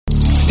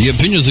The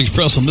opinions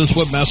expressed on this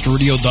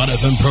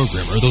WebmasterRadio.fm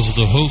program are those of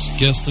the host,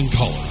 guests, and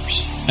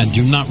callers, and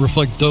do not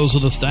reflect those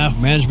of the staff,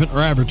 management, or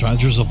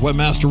advertisers of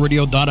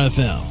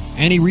WebmasterRadio.fm.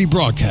 Any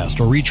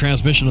rebroadcast or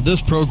retransmission of this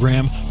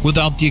program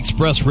without the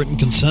express written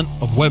consent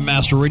of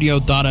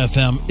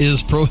WebmasterRadio.fm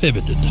is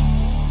prohibited.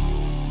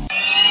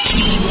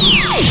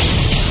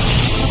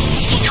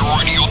 Your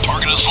radio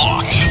target is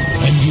locked,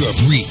 and you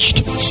have reached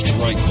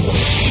strike point.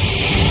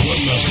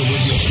 Webmaster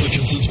Radio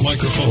stretches its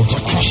microphones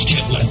across the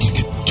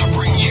Atlantic to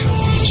bring you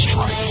the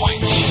strike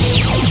point.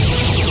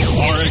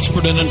 Our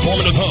expert and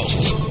informative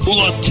hosts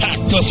will attack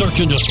the search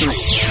industry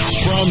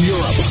from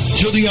Europe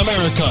to the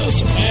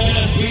Americas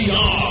and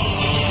beyond.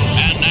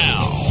 And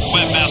now,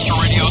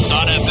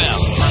 WebmasterRadio.fm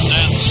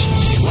presents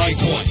Strike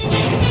Point.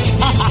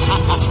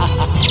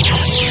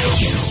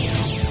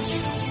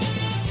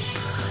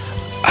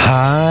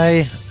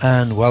 Hi,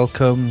 and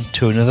welcome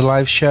to another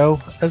live show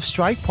of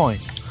Strike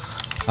Point.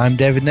 I'm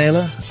David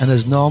Naylor, and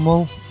as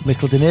normal,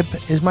 Mikkel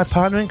Denib is my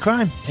partner in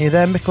crime. Are you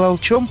there, Mikkel,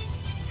 old chum?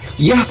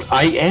 Yeah,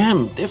 I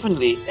am,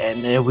 definitely.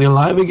 And we're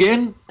live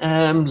again.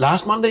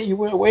 Last Monday you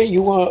were away.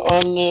 You were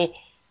on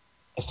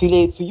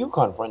Affiliate for You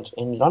conference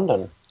in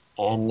London.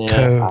 And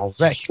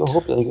I sure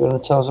hope that you're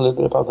going to tell us a little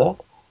bit about that.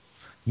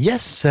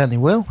 Yes, certainly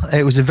will.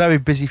 It was a very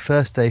busy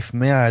first day for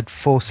me. I had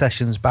 4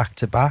 sessions back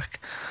to back.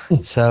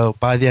 So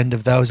by the end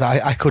of those,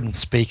 I couldn't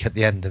speak at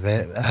the end of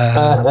it.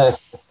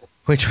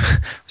 Which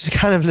was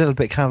kind of a little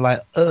bit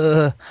like,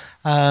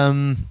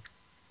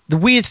 the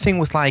weird thing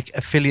with like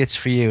Affiliates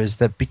for You is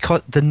that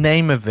because the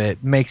name of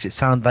it makes it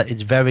sound like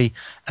it's very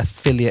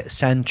affiliate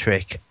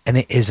centric, and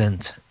it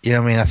isn't. You know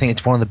what I mean? I think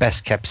it's one of the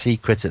best kept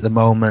secrets at the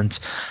moment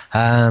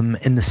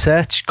in the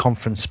search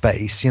conference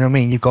space. You know what I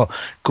mean? You've got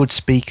good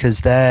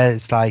speakers there.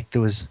 It's like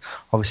there was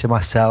obviously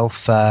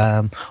myself,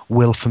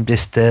 Will from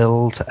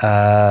Distilled,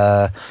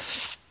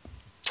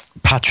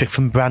 Patrick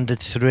from Branded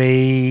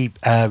 3,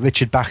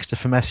 Richard Baxter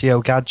from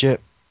SEO Gadget.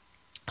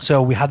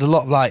 So we had a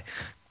lot of like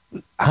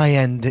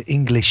high-end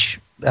English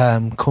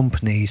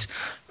companies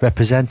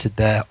represented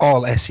there,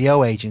 all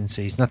SEO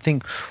agencies. And I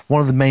think one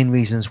of the main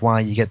reasons why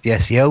you get the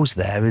SEOs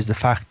there is the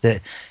fact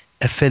that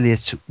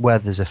affiliates, where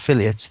there's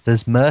affiliates,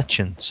 there's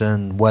merchants,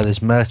 and where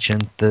there's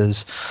merchant,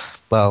 there's,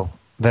 well,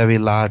 very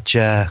large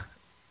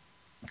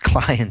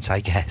clients, I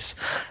guess.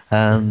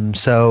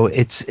 So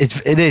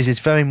it's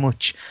very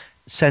much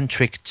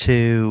centric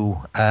to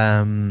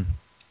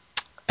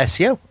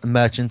SEO,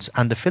 merchants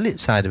and affiliate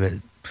side of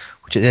it,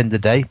 which at the end of the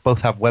day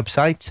both have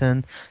websites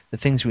and the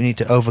things we need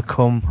to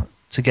overcome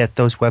to get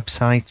those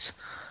websites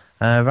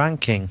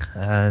ranking.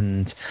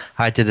 And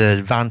I did an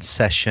advanced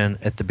session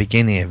at the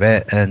beginning of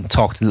it and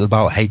talked a little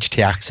about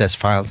HT access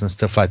files and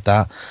stuff like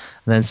that,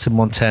 and then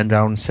someone turned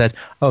around and said,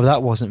 oh,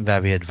 that wasn't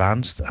very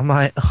advanced. I'm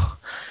like, oh.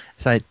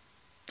 It's like,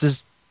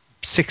 there's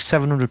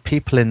 600-700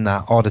 people in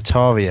that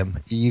auditorium.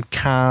 You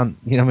can't,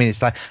 you know what I mean?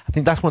 It's like, I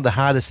think that's one of the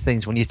hardest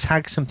things when you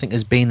tag something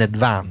as being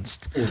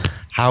advanced,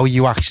 how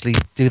you actually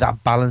do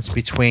that balance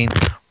between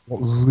what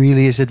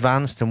really is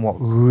advanced and what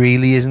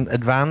really isn't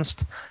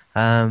advanced.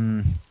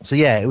 So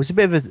yeah, it was a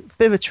bit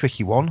of a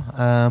tricky one.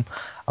 I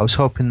was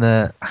hoping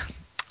that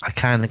I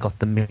kind of got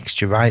the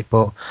mixture right,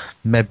 but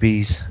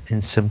maybe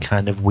in some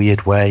kind of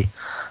weird way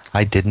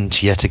I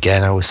didn't. Yet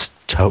again, I was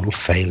total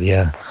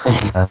failure.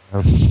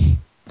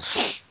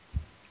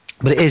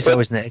 But it is, though,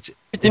 isn't it?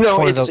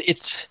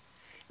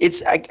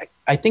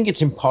 I think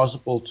it's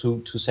impossible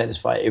to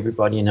satisfy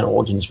everybody in an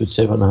audience with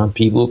 700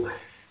 people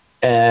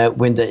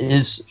when there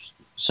is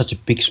such a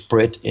big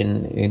spread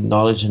in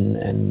knowledge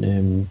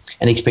and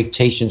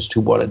expectations to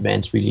what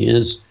advanced really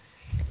is,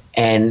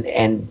 and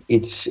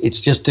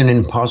it's just an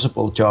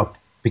impossible job,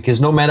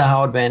 because no matter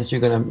how advanced you're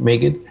going to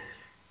make it,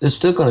 there's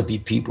still going to be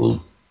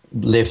people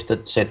left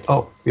that said,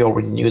 "Oh, we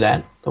already knew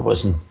that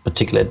wasn't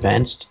particularly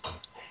advanced,"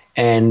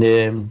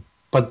 and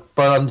But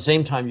at the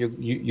same time,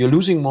 you're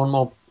losing more and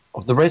more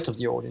of the rest of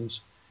the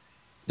audience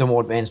the more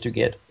advanced you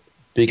get,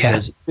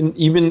 because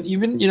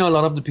even a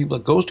lot of the people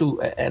that goes to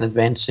an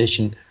advanced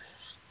session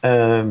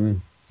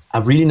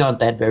are really not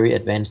that very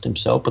advanced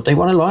themselves, but they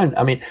want to learn.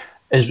 I mean,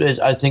 as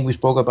I think we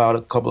spoke about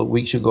a couple of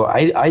weeks ago,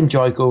 I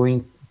enjoy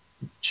going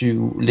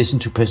to listen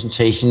to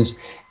presentations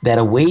that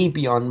are way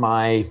beyond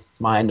my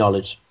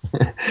knowledge.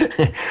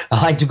 I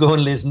like to go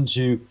and listen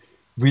to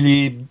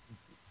really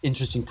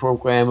interesting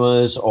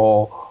programmers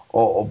or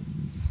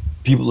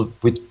people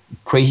with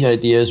crazy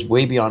ideas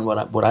way beyond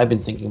what I've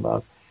been thinking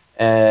about.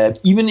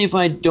 Even if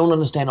I don't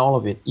understand all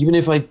of it, even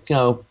if I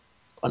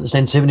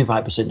understand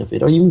 75% of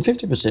it or even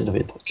 50% of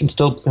it, I can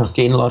still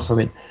gain a lot from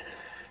it.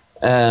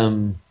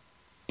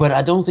 But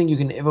I don't think you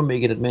can ever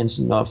make it advanced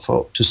enough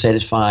to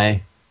satisfy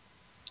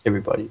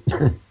everybody.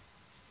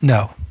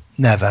 No,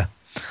 never.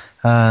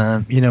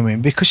 You know what I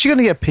mean? Because you're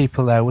going to get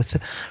people there with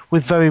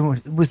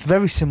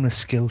very similar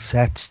skill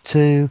sets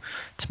to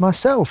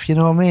myself. You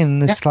know what I mean?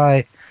 And it's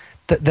like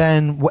that.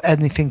 Then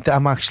anything that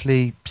I'm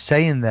actually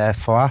saying there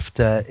for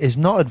after is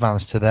not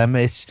advanced to them.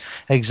 It's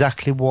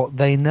exactly what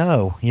they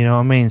know. You know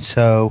what I mean?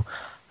 So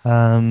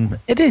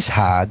It is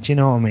hard, you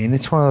know what I mean?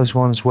 It's one of those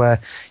ones where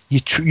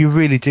you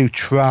really do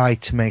try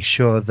to make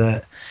sure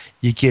that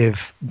you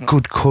give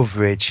good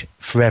coverage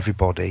for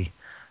everybody.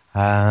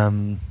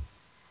 And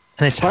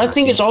it's but I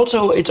think it's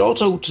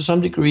also to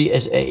some degree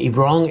a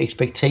wrong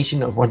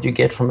expectation of what you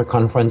get from a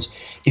conference.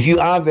 If you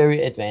are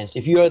very advanced,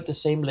 if you're at the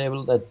same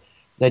level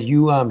that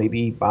you are,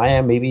 maybe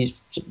Bayer, maybe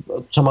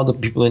some other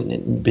people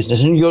in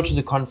business, and you go to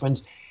the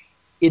conference,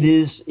 it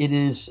is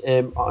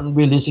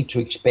unrealistic to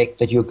expect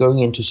that you're going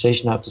into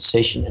session after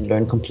session and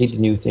learn completely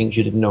new things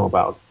you didn't know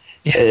about.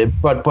 Yeah.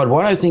 But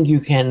what I think you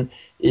can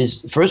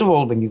is, first of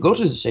all, when you go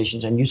to the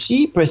sessions and you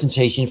see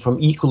presentations from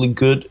equally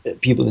good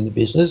people in the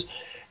business,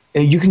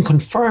 you can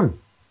confirm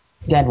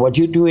that what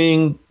you're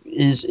doing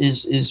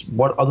is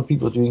what other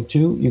people are doing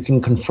too. You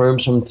can confirm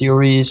some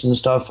theories and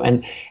stuff,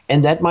 and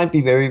that might be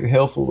very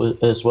helpful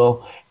as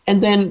well.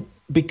 And then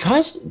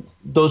because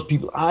those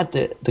people are at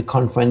the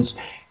conference,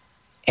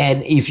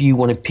 and if you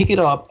want to pick it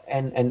up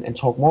and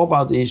talk more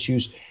about the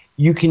issues,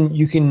 you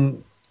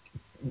can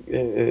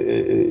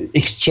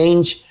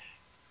exchange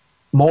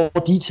more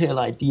detailed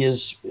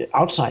ideas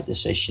outside the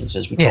sessions,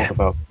 as we talked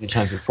about many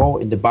times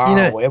before, in the bar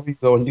or wherever you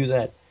go and do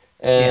that.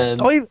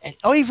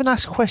 Or even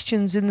ask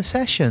questions in the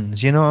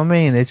sessions. You know what I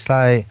mean? It's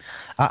like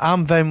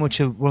I'm very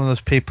much one of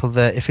those people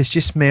that if it's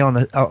just me on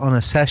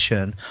a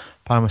session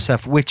by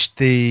myself, which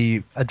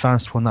the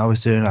advanced one that I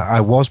was doing, I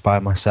was by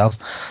myself,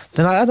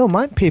 then I don't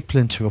mind people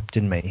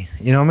interrupting me.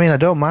 You know what I mean? I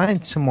don't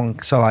mind someone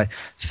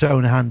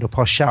throwing a hand up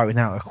or shouting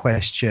out a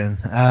question.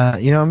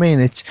 You know what I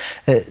mean?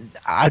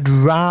 I'd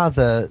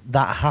rather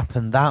that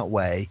happen that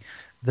way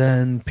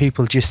than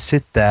people just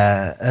sit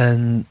there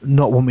and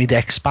not want me to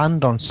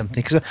expand on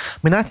something. Because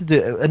I had to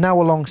do an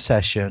hour-long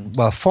session,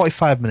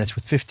 45 minutes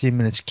with 15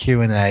 minutes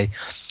Q&A,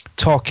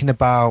 talking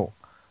about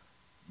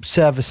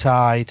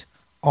server-side,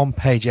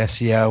 on-page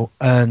SEO,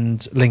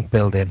 and link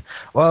building.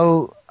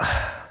 Well,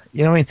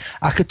 you know what I mean?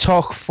 I could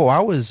talk 4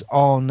 hours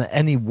on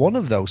any one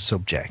of those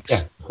subjects.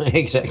 Yeah,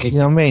 exactly. You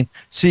know what I mean?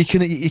 So you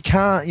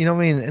can't, you know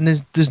what I mean? And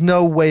there's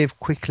no way of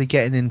quickly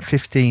getting in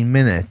 15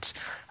 minutes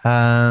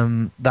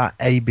that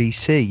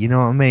ABC, you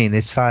know what I mean?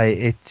 It's like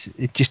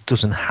it just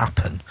doesn't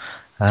happen.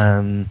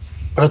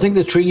 But I think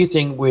the tricky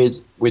thing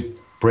with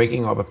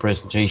breaking up a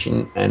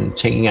presentation and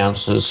taking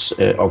answers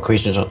or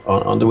questions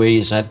on the way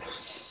is that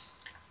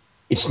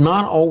it's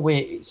not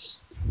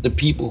always the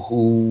people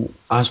who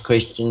ask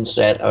questions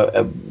that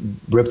are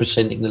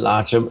representing the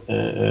larger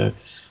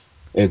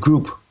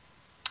group.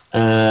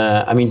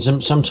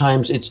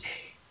 Sometimes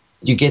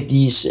you get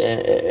these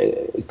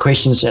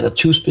questions that are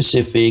too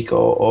specific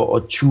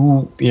or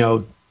too,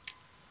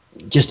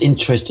 just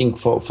interesting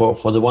for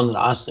the one that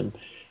asked them,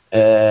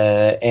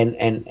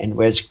 and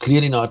where it's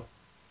clearly not,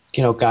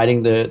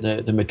 guiding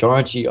the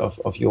majority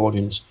of your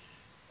audience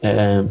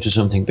to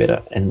something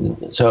better.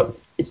 And so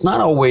it's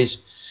not always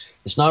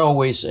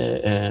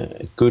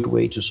a good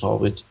way to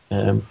solve it.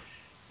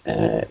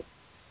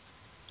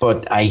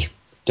 But I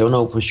don't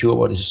know for sure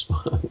what is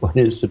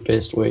the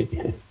best way.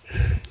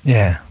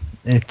 Yeah.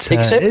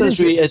 Except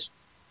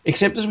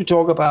as we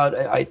talk about,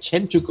 I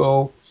tend to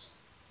go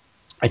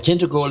a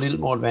little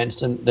more advanced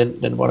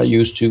than what I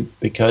used to,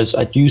 because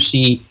I do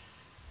see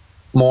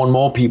more and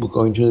more people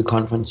going to the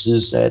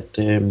conferences that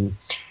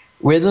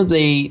whether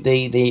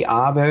they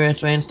are very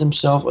advanced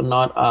themselves or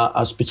not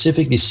are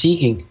specifically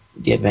seeking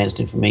the advanced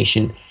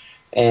information,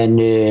 and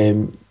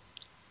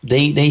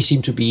they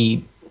seem to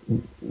be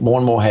more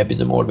and more happy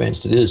the more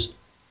advanced it is.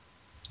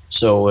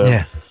 So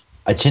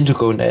I tend to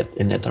go in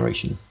that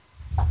direction.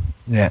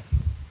 Yeah.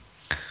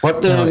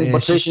 What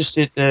sessions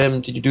did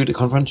you do at the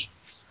conference?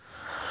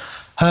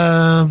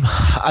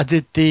 I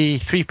did the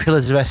 3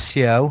 pillars of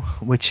SEO,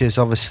 which is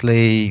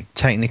obviously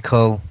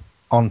technical,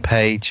 on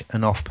page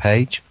and off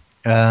page.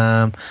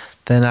 Then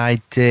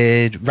I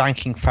did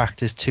Ranking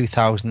Factors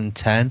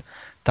 2010.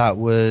 That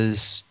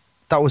was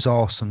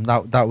awesome.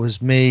 That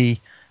was me,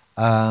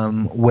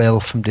 Will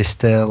from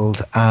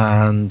Distilled,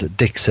 and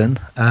Dixon,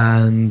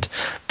 and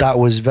that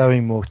was very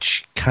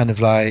much kind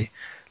of like,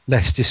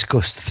 let's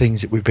discuss the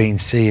things that we've been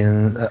seeing.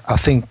 And I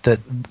think that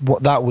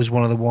that was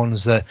one of the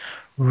ones that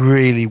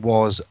really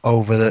was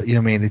over the, you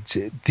know what I mean? It's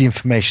the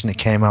information that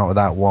came out of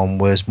that one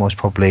was most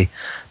probably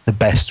the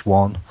best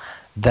one.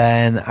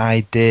 Then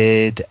I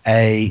did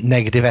a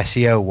negative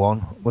SEO one,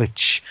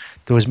 which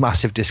there was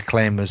massive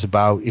disclaimers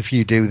about, if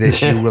you do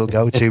this, you will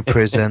go to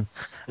prison,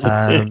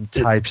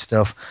 type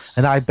stuff.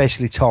 And I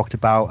basically talked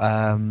about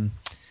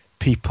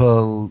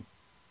people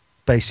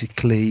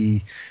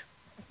basically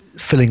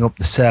filling up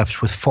the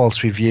SERPs with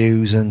false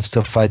reviews and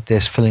stuff like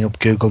this, filling up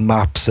Google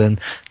Maps and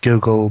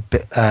Google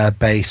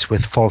Base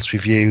with false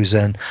reviews,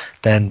 and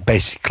then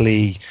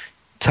basically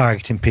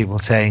targeting people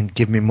saying,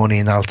 give me money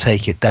and I'll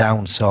take it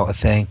down, sort of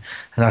thing.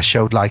 And I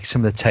showed like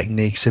some of the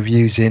techniques of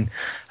using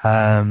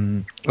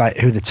like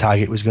who the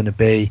target was going to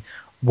be,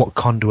 what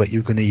conduit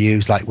you're going to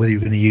use, like whether you're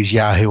going to use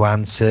Yahoo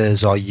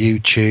Answers or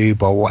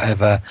YouTube or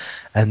whatever,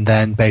 and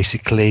then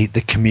basically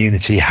the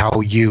community,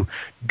 how you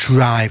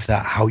drive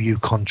that, how you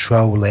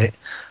control it.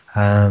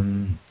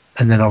 And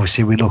then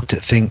obviously we looked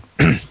at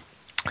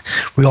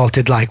we all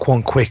did like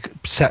one quick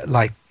set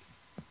like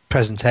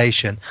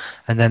presentation,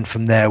 and then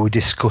from there we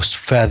discussed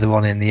further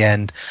on in the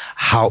end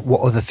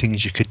what other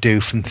things you could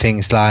do, from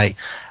things like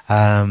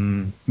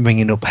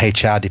ringing up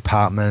HR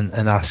department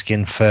and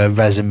asking for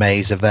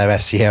resumes of their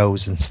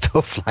SEOs and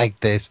stuff like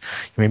this.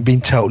 I mean,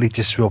 being totally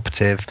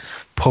disruptive,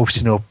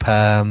 posting up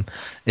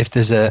if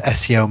there's a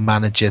SEO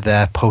manager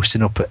there,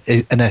 posting up an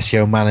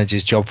SEO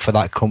manager's job for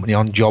that company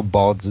on job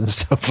boards and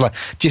stuff, like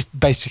just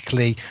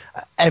basically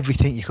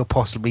everything you could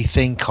possibly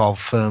think of,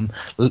 from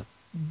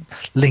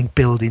link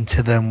building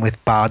to them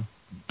with bad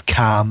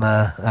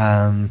karma.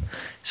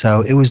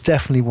 So it was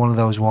definitely one of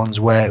those ones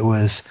where it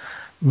was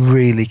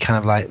really kind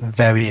of like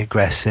very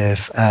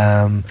aggressive,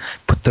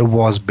 but there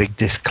was big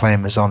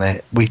disclaimers on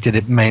it. We did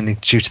it mainly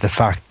due to the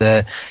fact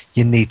that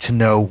you need to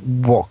know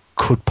what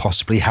could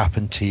possibly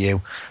happen to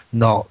you,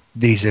 not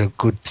these are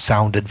good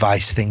sound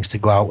advice things to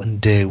go out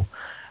and do.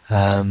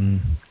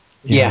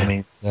 You know what I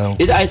mean? So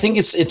I think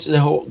it's the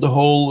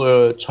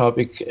whole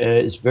topic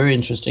is very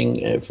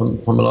interesting from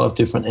a lot of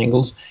different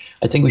angles.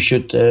 I think we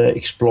should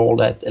explore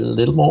that a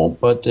little more,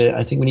 but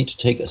I think we need to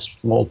take a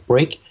small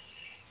break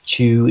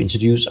to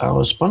introduce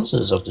our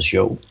sponsors of the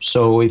show.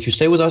 So if you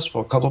stay with us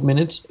for a couple of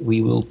minutes,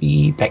 we will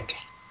be back.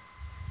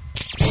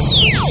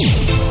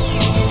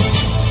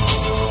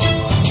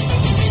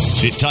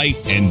 Sit tight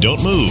and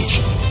don't move.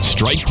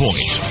 Strike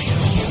Point.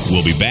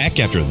 We'll be back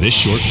after this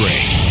short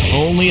break.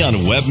 Only on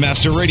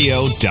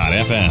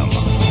webmasterradio.fm.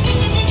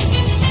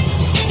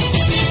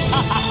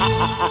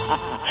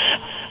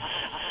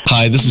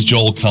 Hi, this is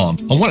Joel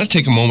Comm. I want to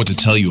take a moment to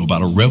tell you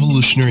about a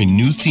revolutionary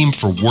new theme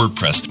for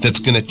WordPress that's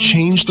going to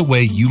change the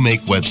way you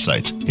make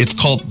websites. It's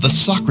called the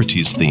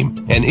Socrates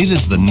theme, and it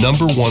is the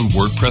 #1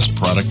 WordPress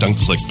product on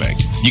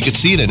ClickBank. You can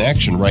see it in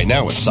action right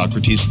now at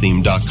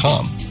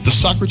SocratesTheme.com. The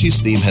Socrates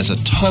theme has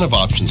a ton of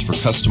options for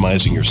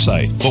customizing your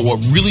site, but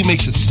what really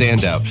makes it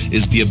stand out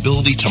is the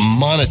ability to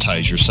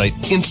monetize your site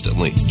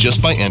instantly just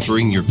by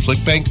entering your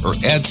ClickBank or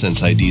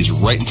AdSense IDs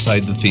right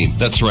inside the theme.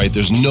 That's right,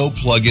 there's no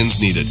plugins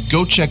needed.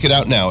 Go check it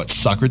out now at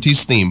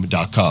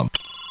SocratesTheme.com.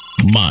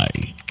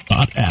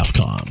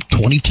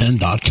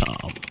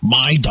 My.AFCON2010.com.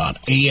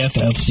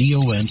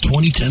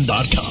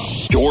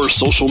 My.AFFCON2010.com. Your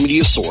social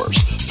media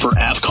source for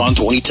AFCON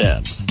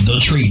 2010. The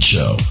trade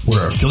show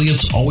where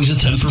affiliates always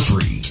attend for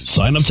free.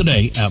 Sign up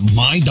today at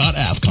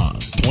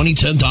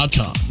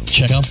my.afcon2010.com.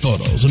 Check out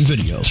photos and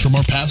videos from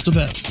our past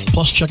events.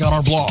 Plus check out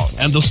our blog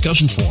and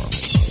discussion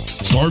forums.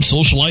 Start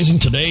socializing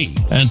today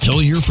and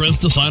tell your friends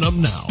to sign up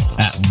now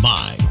at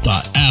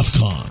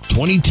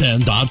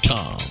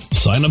my.afcon2010.com.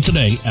 Sign up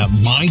today at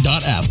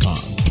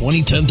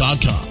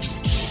my.afcon2010.com.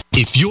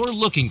 If you're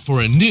looking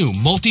for a new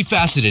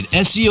multifaceted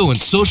SEO and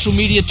social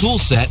media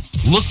toolset,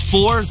 look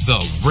for the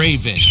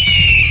Raven.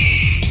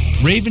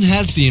 Raven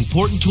has the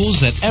important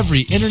tools that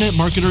every internet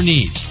marketer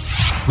needs.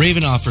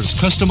 Raven offers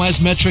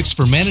customized metrics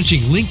for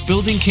managing link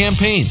building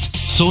campaigns,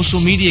 social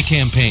media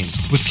campaigns,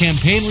 with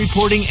campaign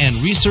reporting and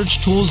research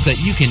tools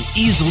that you can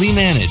easily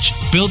manage.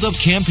 Build up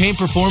campaign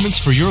performance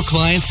for your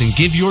clients and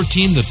give your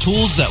team the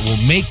tools that will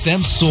make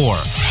them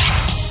soar.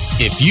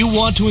 If you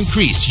want to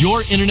increase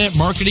your internet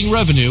marketing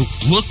revenue,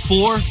 look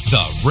for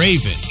the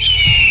Raven.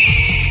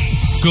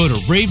 Go to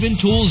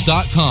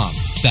raventools.com.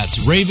 That's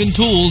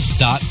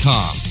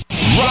raventools.com.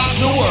 Rock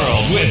the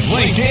world with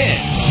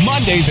LinkedIn.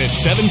 Mondays at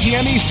 7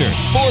 p.m. Eastern,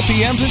 4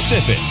 p.m.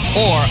 Pacific,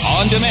 or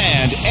on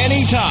demand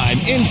anytime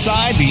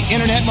inside the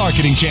Internet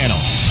Marketing Channel.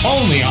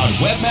 Only on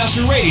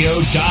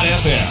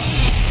webmasterradio.fm.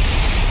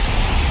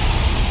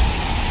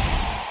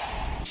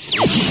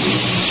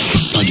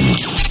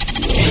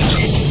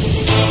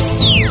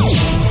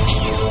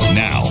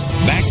 Now,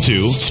 back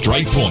to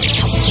Strike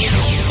Point.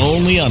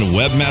 Only on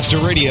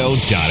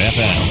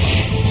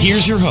webmasterradio.fm.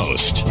 Here's your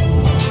host.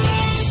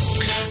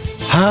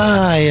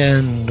 Hi,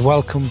 and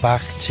welcome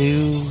back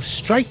to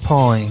Strike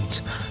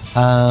Point.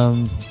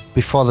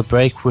 Before the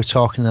break, we're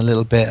talking a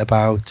little bit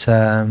about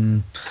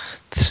some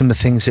of the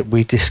things that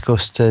we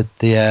discussed at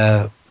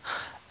the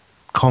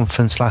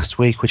conference last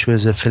week, which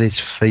was Affiliates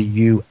for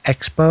You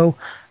Expo.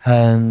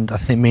 And I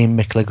think me and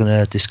Mick are going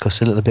to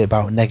discuss a little bit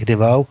about negative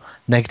SEO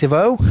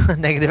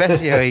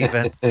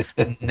even.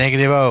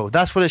 Negative O.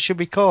 That's what it should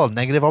be called.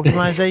 Negative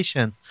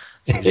optimization.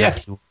 That's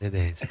exactly what it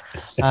is.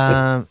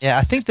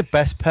 I think the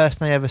best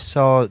person I ever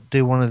saw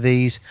do one of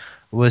these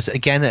was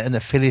again at an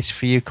Affiliates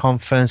for You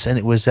conference, and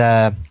it was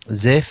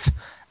Ziff.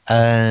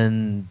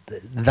 And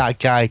that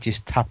guy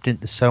just tapped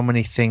into so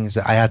many things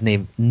that I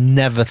hadn't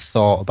never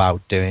thought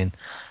about doing.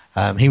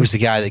 He was the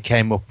guy that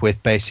came up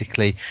with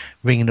basically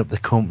ringing up the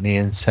company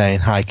and saying,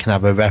 "Hi, can I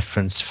have a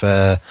reference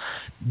for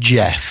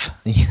Jeff?"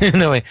 You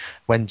know,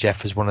 when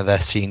Jeff was one of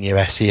their senior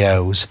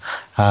SEOs.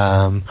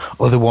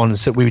 Other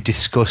ones that we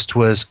discussed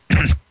was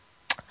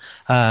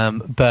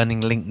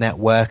burning link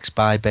networks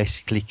by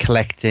basically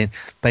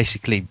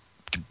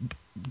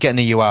getting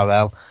a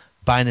URL,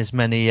 buying as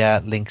many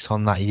links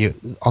on that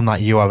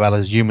URL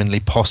as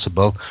humanly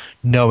possible,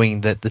 knowing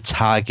that the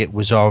target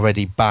was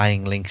already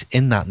buying links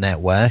in that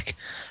network,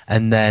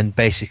 and then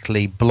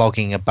basically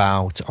blogging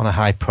about on a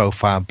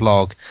high-profile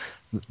blog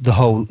the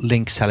whole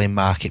link selling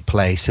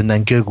marketplace, and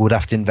then Google would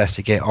have to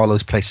investigate all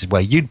those places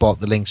where you'd bought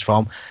the links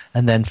from,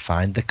 and then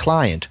find the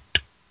client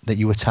that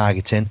you were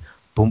targeting,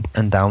 bump,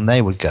 and down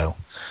they would go.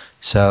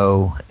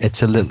 So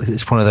it's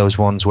one of those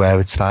ones where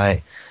it's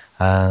like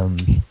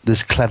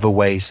there's clever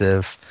ways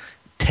of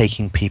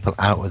taking people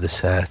out of the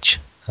search.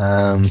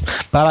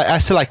 But I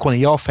still like one of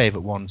your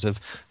favorite ones of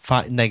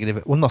fighting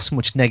negative, well, not so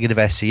much negative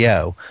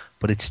SEO,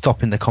 but it's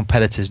stopping the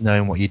competitors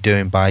knowing what you're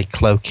doing by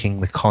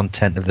cloaking the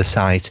content of the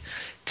site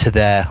to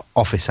their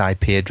office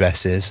IP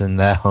addresses and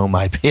their home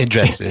IP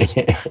addresses.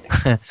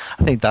 I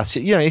think that's,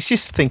 it's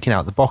just thinking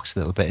out the box a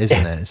little bit,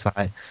 isn't it? It's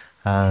like,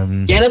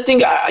 and I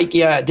think, I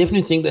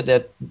definitely think that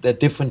there are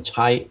different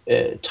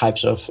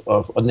types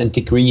of and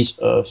degrees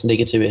of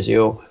negative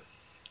SEO.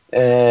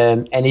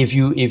 And if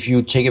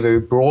you take a very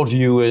broad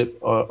view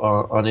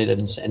on it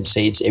and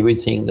say it's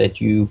everything that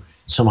you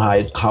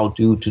somehow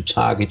do to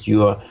target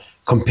your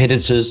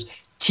competitors,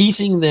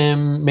 teasing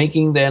them,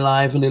 making their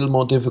life a little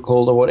more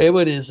difficult, or whatever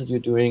it is that you're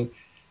doing,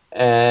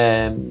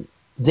 then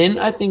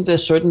I think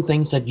there's certain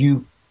things that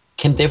you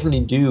can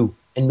definitely do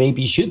and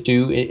maybe should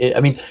do. I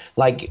mean,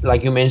 like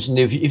you mentioned,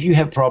 if you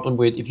have a problem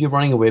with, if you're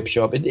running a web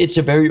shop, it's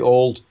a very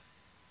old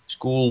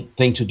school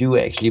thing to do,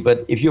 actually.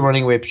 But if you're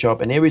running a web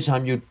shop and every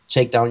time you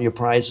take down your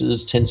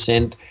prices 10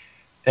 cents,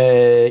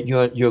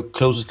 your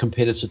closest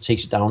competitor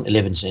takes it down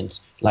 11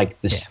 cents,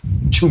 like this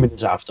 2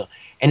 minutes after.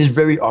 And it's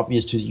very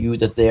obvious to you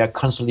that they are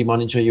constantly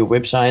monitoring your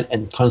website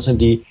and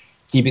constantly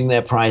keeping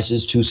their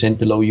prices 2 cents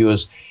below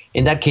yours.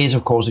 In that case,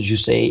 of course, as you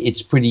say,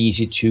 it's pretty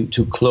easy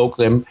to cloak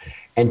them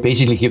and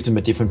basically give them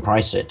a different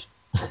price set.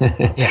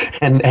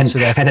 and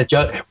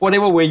adjust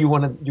whatever way you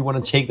want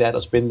to take that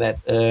or spin that.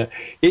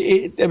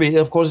 I mean,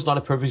 of course, it's not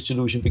a perfect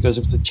solution, because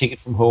if they take it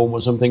from home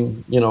or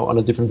something, on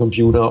a different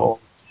computer or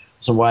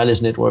some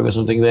wireless network or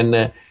something, then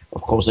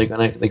of course they're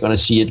gonna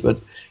see it.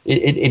 But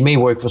it may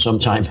work for some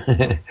time.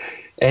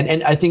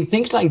 and I think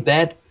things like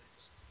that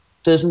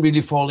doesn't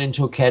really fall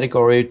into a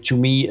category to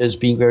me as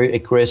being very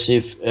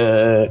aggressive,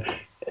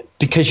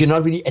 because you're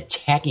not really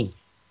attacking.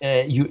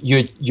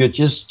 You're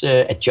just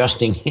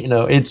adjusting.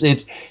 There's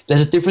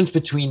a difference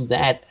between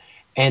that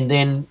and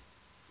then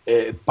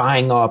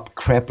buying up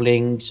crap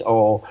links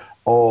or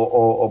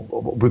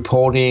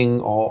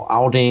reporting or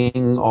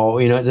outing,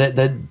 or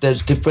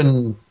there's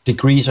different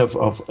degrees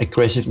of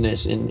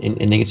aggressiveness in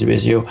negative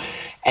SEO.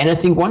 And I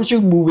think once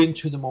you move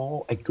into the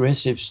more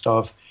aggressive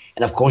stuff,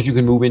 and of course you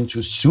can move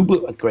into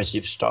super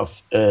aggressive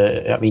stuff.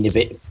 I mean,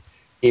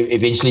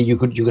 eventually you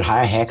could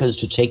hire hackers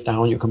to take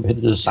down your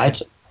competitors'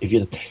 sites if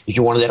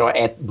you wanted that, or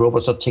add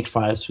robots.txt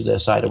files to their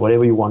site or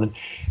whatever you wanted,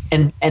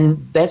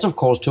 and that's of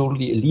course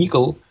totally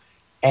illegal.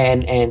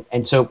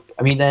 And so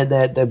I mean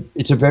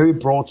it's a very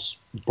broad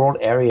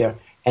area,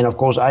 and of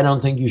course I don't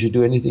think you should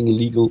do anything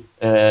illegal,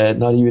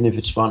 not even if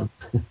it's fun.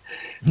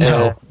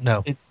 No.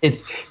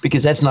 It's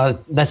because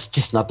that's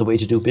just not the way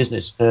to do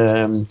business.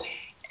 And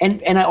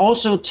I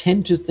also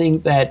tend to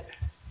think that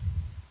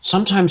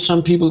sometimes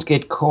some people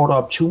get caught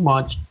up too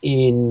much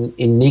in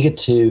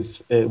negative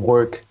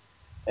work.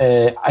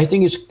 I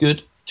think it's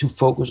good to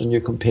focus on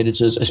your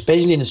competitors,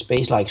 especially in a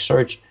space like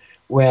search,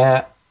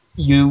 where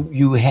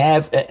you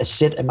have a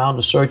set amount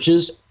of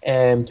searches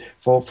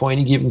for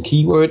any given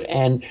keyword,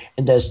 and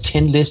there's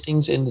 10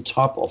 listings in the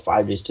top, or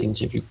 5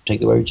 listings if you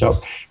take the very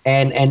top,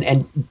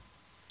 and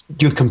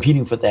you're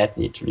competing for that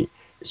literally.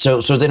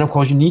 So then of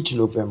course you need to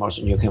look very much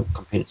on your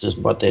competitors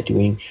and what they're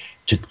doing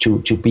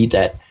to beat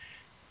that.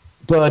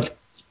 But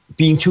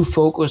being too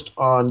focused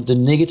on the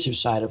negative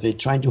side of it,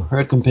 trying to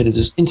hurt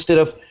competitors, instead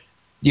of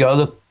the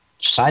other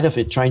side of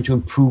it, trying to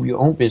improve your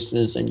own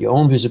business and your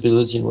own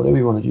visibility and whatever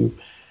you want to do,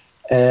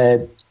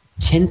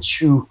 tend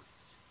to,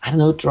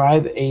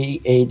 drive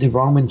the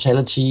wrong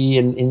mentality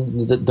and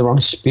in the wrong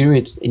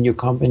spirit in your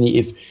company.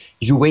 If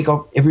you wake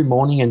up every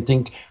morning and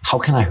think, how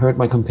can I hurt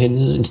my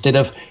competitors, instead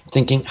of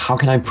thinking, how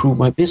can I improve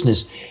my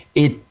business,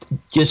 it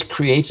just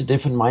creates a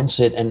different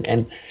mindset.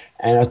 And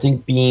I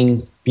think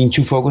being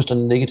too focused on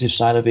the negative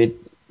side of it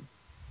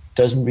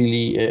doesn't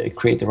really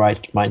create the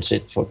right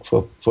mindset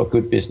for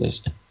good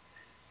business.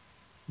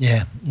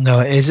 Yeah, no,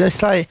 it is.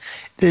 It's like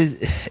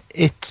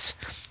it's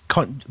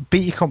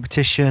beat your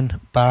competition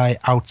by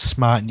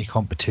outsmarting your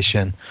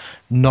competition,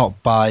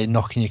 not by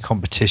knocking your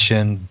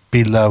competition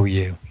below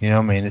you. You know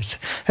what I mean?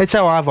 It's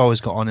how I've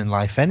always got on in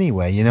life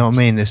anyway. You know what I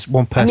mean? There's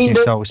one person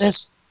who's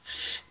always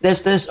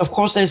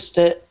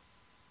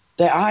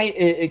there are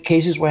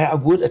cases where I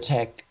would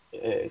attack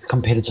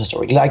competitors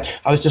directly. Like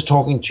I was just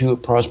talking to a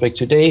prospect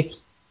today,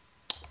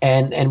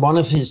 and one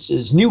of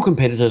his new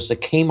competitors that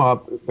came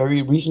up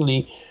very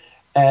recently,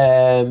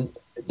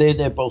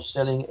 they're both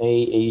selling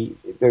a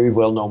very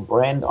well-known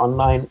brand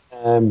online,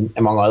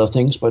 among other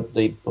things, but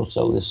they both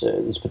sell this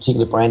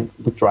particular brand,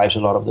 which drives a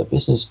lot of their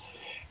business.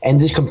 And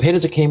this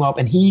competitor came up,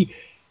 and he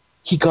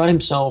got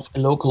himself a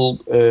local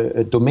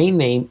domain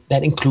name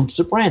that includes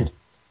the brand,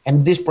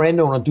 and this brand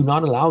owner do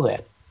not allow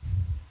that.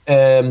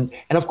 And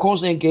of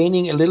course, they're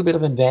gaining a little bit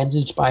of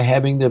advantage by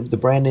having the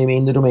brand name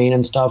in the domain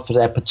and stuff for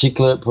those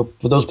particular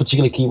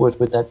keywords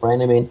with that brand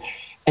name in.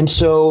 And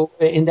so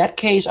in that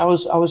case, I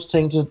was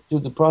saying to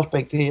the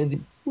prospect,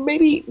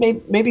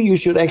 maybe you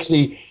should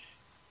actually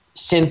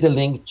send the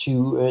link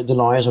to the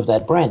lawyers of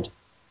that brand,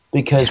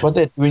 because what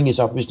they're doing is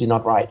obviously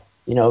not right.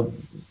 You know,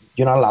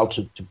 you're not allowed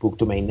to book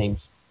domain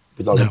names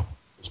with other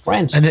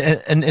brands. And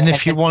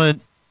if you want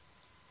to.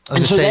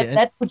 And so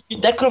that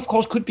could of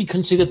course be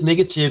considered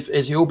negative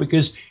SEO,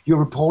 because you're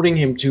reporting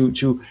him to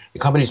the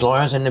company's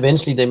lawyers, and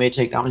eventually they may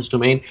take down his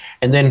domain,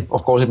 and then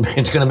of course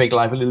it's going to make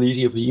life a little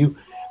easier for you.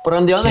 But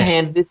on the other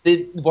hand,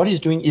 what he's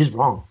doing is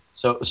wrong.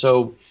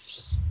 So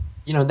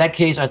you know, in that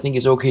case, I think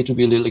it's okay to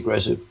be a little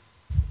aggressive.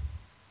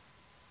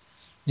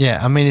 Yeah,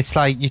 I mean, it's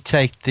like you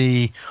take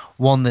the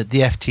one that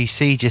the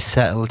FTC just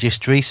settled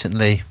just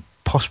recently,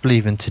 possibly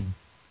even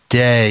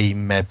today,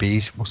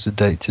 maybe. What's the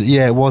date?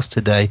 Yeah, it was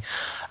today.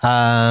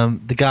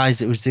 The guys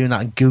that was doing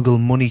that Google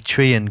Money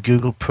Tree and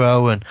Google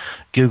Pro and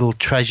Google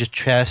Treasure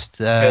Chest,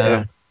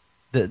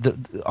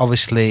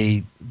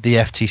 obviously the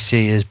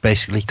FTC has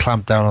basically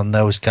clamped down on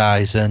those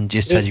guys and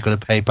just said you're going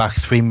to pay back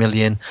 $3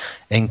 million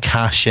in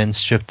cash and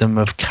strip them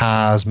of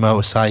cars,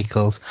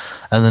 motorcycles,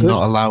 and they're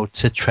not allowed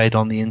to trade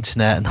on the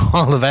internet and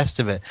all the rest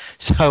of it.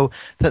 So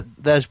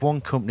there's one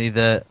company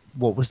that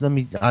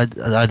I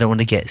don't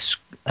want to get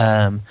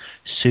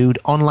sued.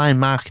 Online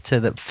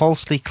marketer that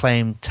falsely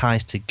claimed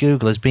ties to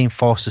Google has been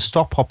forced to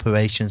stop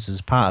operations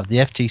as part of the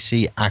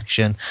FTC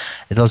action.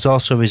 It has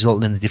also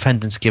resulted in the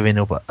defendants giving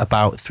up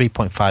about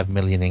 $3.5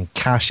 million in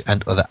cash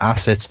and other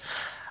assets,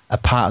 a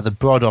part of the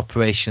broad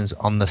operations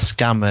on the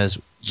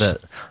scammers that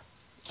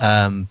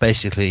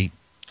basically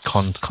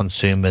con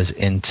consumers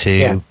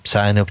into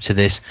signing up to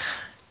this,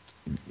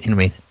 you know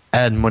what I mean,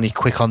 earn money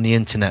quick on the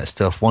internet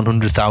stuff,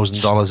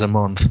 $100,000 a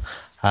month.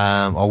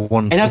 Or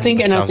one. And I think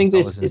that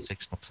in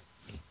 6 months.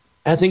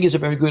 I think it's a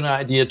very good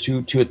idea to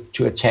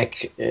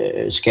attack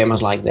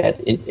scammers like that.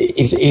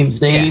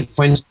 If they,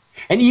 for instance,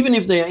 and even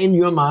if they are in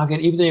your market,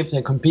 even if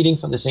they're competing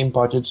for the same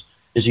budgets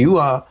as you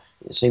are,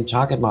 the same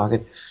target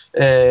market,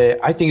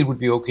 I think it would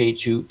be okay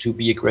to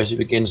be aggressive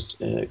against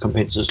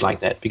competitors like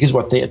that, because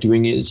what they are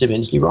doing is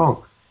eventually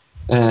wrong.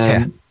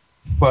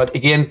 But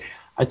again,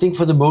 I think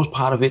for the most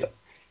part of it,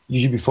 you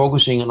should be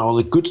focusing on all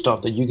the good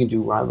stuff that you can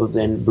do rather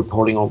than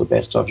reporting all the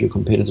bad stuff your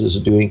competitors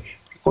are doing.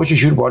 Of course, you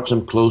should watch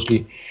them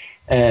closely.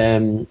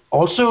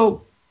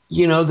 Also,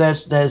 you know,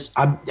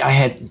 I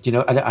had, you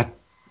know,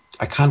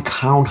 I can't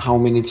count how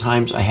many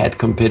times I had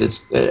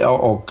competitors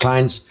or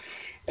clients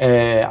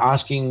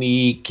asking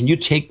me, can you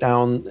take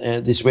down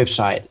this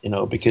website, you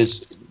know,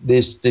 because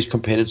this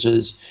competitor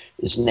is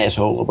an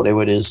asshole or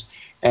whatever it is,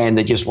 and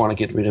they just want to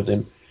get rid of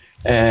them.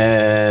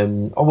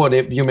 Or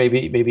whatever,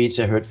 maybe it's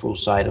a hurtful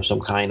site of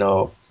some kind,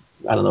 or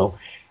I don't know,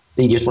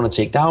 they just want to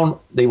take down,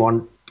 they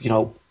want, you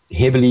know,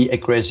 heavily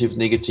aggressive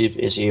negative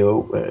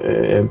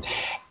SEO,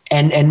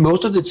 and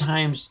most of the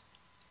times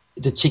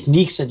the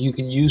techniques that you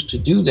can use to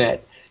do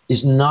that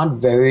is not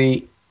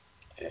very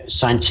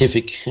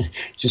scientific,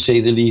 to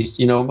say the least,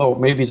 you know, or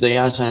maybe they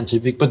are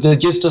scientific, but it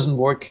just doesn't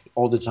work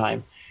all the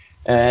time.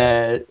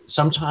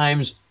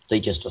 Sometimes they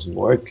just doesn't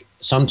work.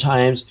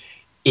 Sometimes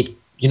it,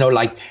 you know,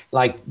 like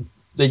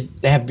there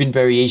have been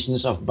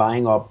variations of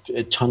buying up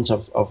tons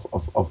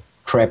of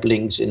crap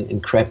links in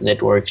crap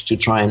networks to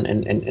try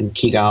and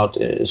kick out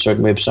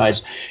certain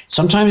websites.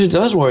 Sometimes it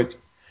does work,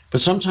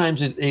 but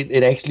sometimes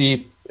it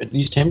actually, at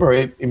least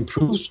temporarily,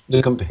 improves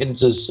the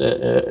competitor's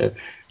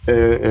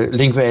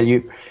link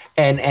value.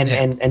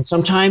 And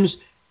sometimes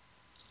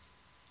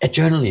a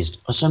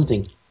journalist or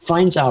something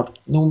finds out,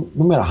 no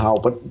matter how,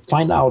 but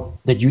find out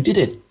that you did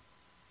it.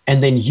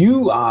 And then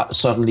you are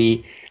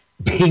suddenly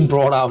being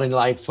brought out in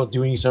light for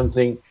doing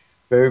something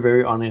very,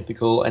 very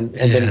unethical, and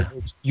then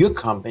it's your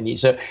company.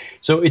 So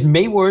it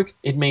may work,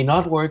 it may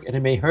not work, and it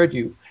may hurt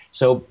you.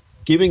 So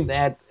giving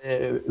that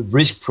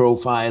risk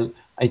profile,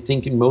 I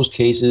think in most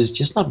cases,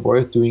 just not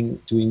worth doing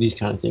these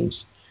kind of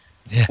things.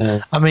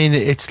 Yeah, I mean,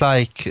 it's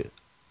like,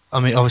 I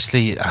mean,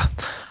 obviously,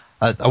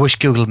 I wish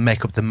Google would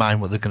make up their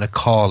mind what they're going to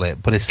call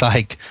it, but it's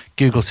like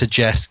Google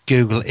Suggest,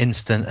 Google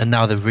Instant, and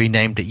now they've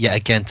renamed it yet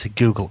again to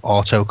Google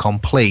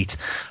Autocomplete.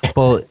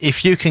 But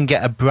if you can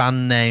get a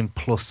brand name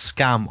plus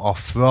scam or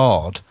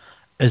fraud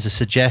as a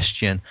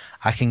suggestion,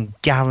 I can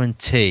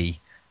guarantee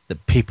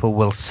that people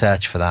will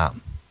search for that.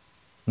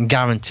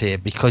 Guarantee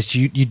it, because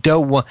you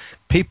don't want,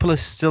 people are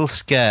still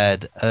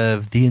scared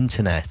of the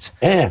internet.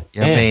 You know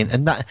what I mean?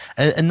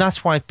 And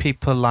that's why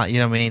people, like, you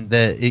know what I mean,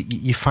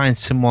 you find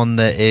someone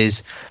that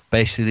is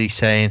basically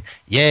saying,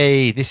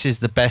 yay, this is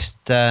the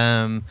best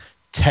 10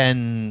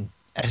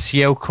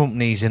 SEO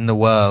companies in the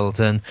world,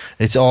 and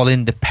it's all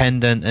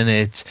independent, and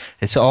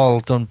it's all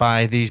done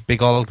by these big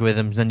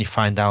algorithms. Then you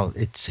find out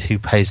it's who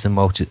pays the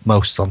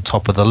most on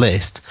top of the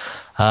list.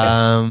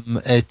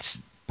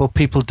 But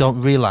people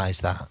don't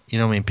realize that, you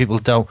know what I mean? People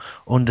don't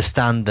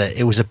understand that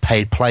it was a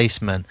paid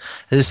placement.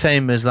 It's the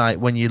same as like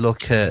when you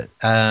look at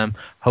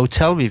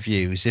hotel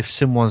reviews. If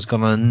someone's got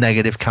on a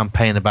negative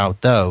campaign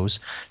about those,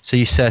 so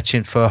you're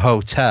searching for a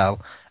hotel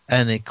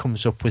and it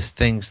comes up with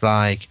things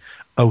like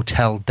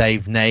Hotel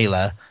Dave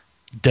Naylor,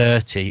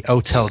 dirty.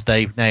 Hotel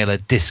Dave Naylor,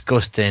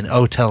 disgusting.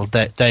 Hotel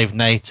Dave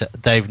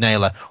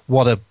Naylor,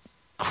 what a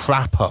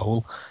crap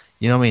hole.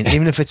 You know what I mean?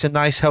 Even if it's a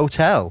nice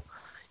hotel,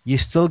 you're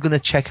still going to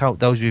check out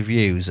those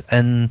reviews,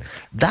 and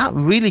that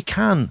really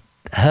can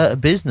hurt a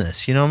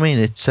business. You know what I mean?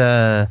 It's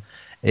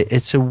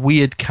a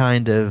weird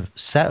kind of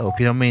setup.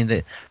 You know what I mean?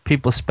 That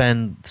people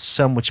spend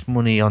so much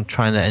money on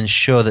trying to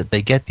ensure that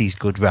they get these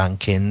good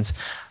rankings.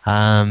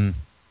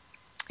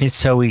 It's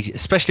so easy,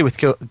 especially with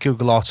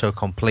Google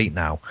Autocomplete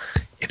now.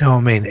 You know what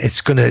I mean?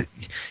 It's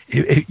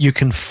you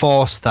can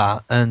force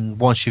that, and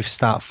once you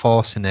start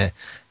forcing it,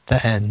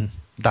 then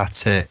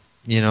that's it.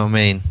 You know what I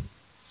mean?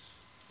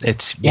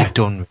 You're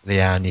done,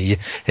 really, aren't you?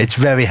 It's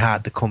very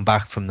hard to come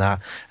back from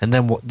that. And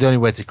then the only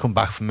way to come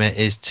back from it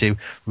is to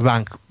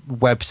rank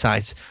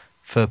websites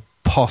for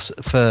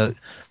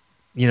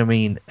you know what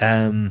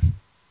I mean,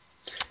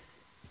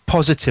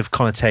 positive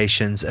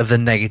connotations of the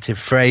negative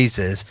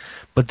phrases,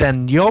 but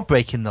then you're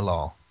breaking the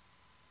law.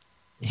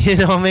 You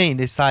know what I mean?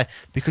 It's like,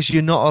 because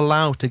you're not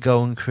allowed to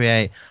go and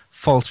create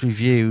false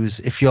reviews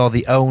if you're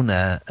the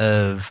owner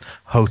of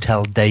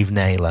Hotel Dave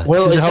Naylor.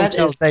 Well, there's a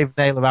Hotel Dave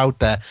Naylor out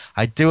there.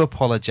 I do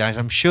apologize.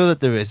 I'm sure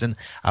that there isn't.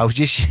 I was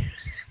just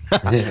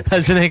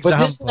as an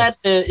example. But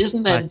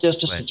isn't that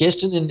just a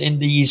suggestion in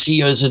the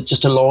EC, or is it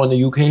just a law in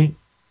the UK?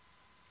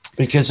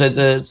 Because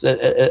as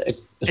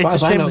far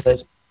as I know,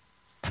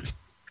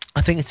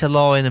 I think it's a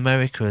law in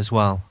America as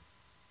well.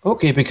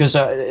 Okay, because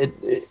I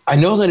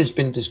know that it's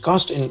been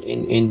discussed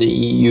in the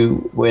EU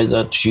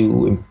whether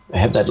to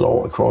have that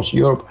law across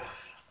Europe,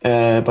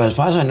 but as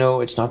far as I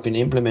know, it's not been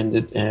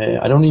implemented.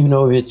 I don't even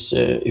know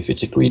if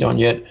it's agreed on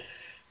yet,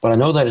 but I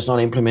know that it's not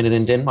implemented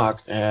in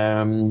Denmark.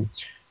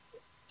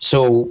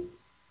 So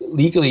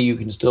legally, you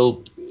can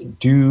still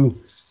do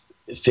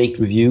fake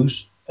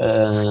reviews.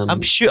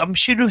 I'm sure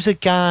there was a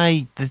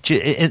guy that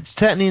it's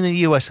certainly in the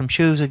US. I'm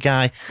sure there was a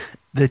guy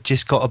that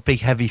just got a big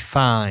heavy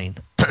fine.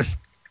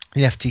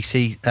 The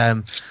FTC,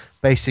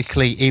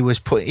 basically, he was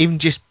put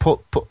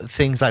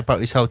things like about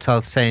his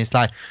hotel, saying it's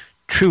like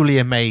truly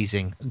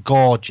amazing,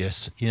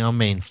 gorgeous, you know what I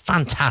mean,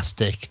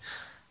 fantastic,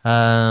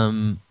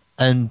 and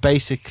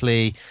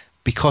basically,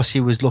 because he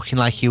was looking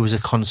like he was a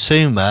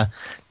consumer,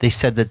 they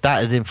said that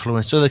had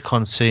influenced other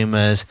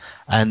consumers,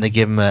 and they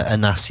give him a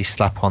nasty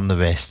slap on the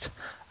wrist.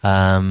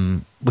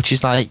 Which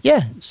is like,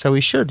 yeah, so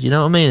he should, you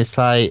know what I mean? It's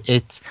like,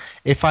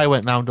 if I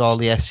went round all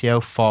the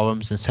SEO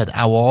forums and said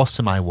how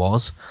awesome I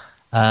was,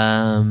 you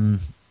know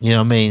what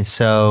I mean?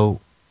 So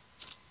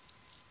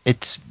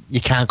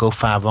you can't go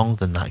far wrong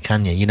than that,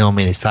 can you? You know what I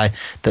mean? It's like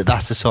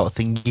that's the sort of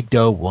thing you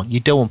don't want. You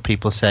don't want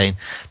people saying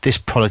this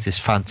product is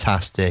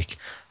fantastic.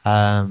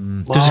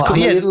 I'm a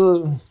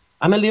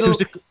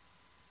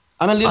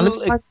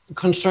little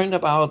concerned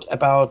about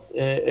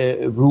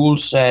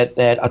rules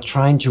that are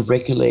trying to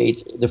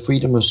regulate the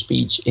freedom of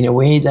speech in a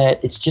way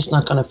that it's just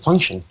not going to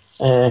function.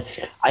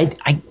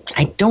 I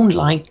don't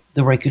like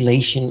the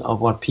regulation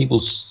of what people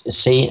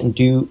say and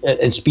do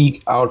and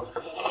speak out.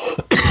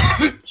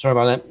 Sorry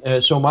about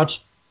that. So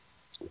much,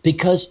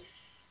 because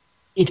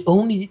it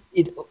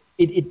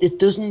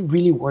doesn't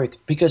really work.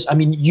 Because I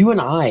mean, you and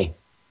I,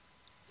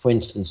 for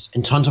instance,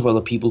 and tons of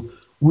other people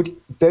would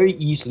very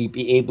easily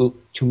be able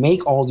to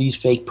make all these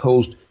fake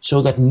posts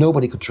so that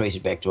nobody could trace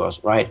it back to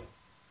us, right?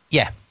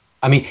 Yeah.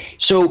 I mean,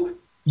 so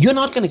you're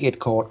not going to get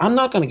caught. I'm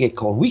not going to get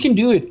caught. We can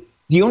do it.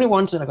 The only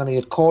ones that are going to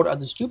get caught are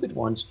the stupid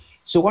ones.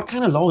 So what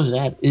kind of law is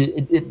that?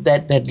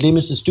 That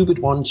limits the stupid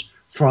ones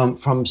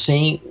from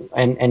saying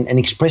and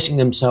expressing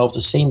themselves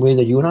the same way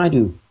that you and I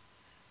do,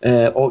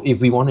 or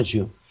if we wanted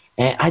to.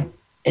 And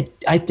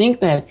I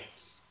think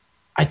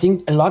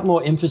a lot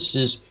more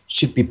emphasis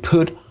should be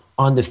put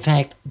on the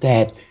fact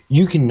that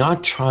you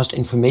cannot trust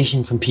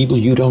information from people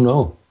you don't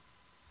know.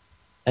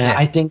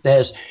 I think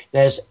I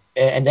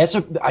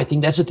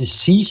think that's a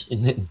disease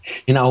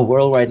in our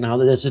world right now.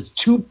 That there's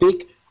too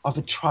big of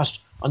a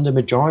trust on the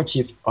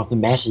majority of the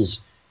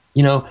masses.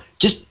 You know,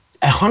 just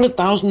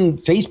 100,000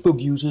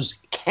 Facebook users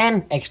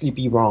can actually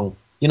be wrong.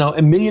 You know,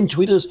 1 million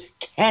Twitters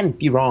can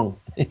be wrong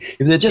if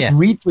they're just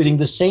retweeting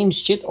the same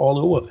shit all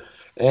over.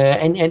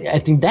 And I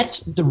think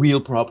that's the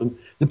real problem.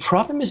 The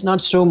problem is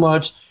not so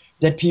much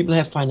that people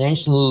have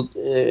financial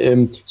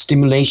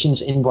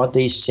stimulations in what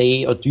they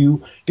say or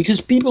do,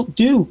 because people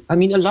do. I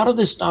mean, a lot of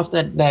the stuff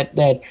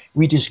that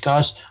we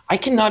discuss, I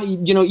cannot,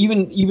 you know,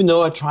 even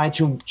though I try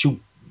to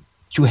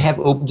have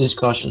open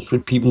discussions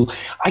with people,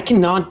 I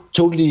cannot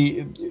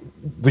totally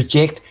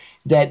reject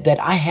that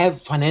I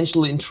have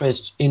financial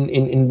interest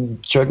in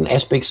certain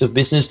aspects of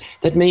business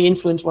that may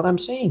influence what I'm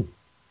saying.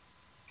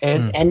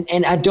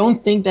 And I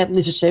don't think that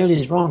necessarily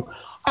is wrong.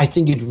 I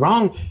think it's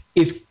wrong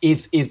if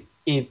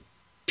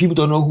people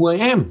don't know who I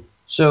am,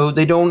 so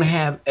they don't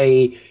have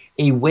a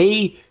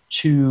way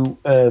to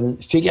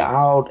figure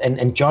out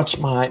and judge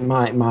my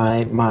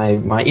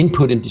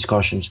input in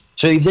discussions.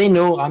 So if they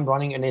know I'm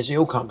running an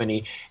SEO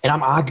company and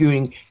I'm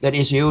arguing that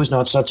SEO is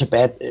not such a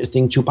bad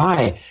thing to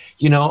buy,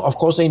 you know, of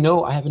course they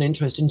know I have an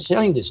interest in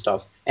selling this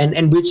stuff,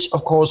 and which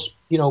of course,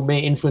 you know, may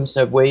influence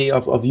their way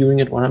of viewing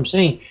it, what I'm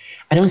saying.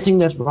 I don't think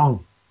that's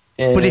wrong.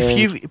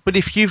 But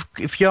if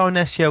you're an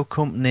SEO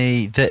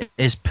company that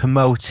is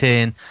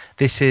promoting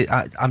this,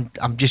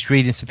 I'm just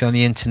reading something on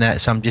the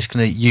internet, so I'm just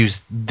going to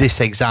use this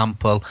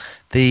example: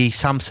 the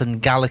Samsung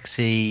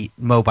Galaxy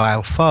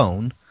mobile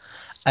phone,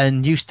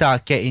 and you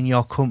start getting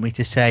your company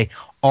to say,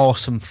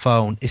 "Awesome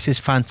phone! This is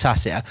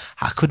fantastic!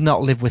 I could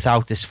not live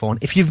without this phone."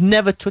 If you've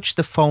never touched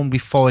the phone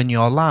before in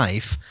your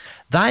life,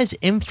 that is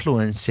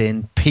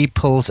influencing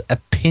people's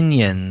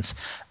opinions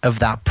of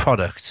that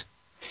product.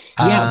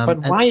 Yeah, but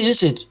why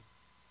is it?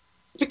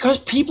 Because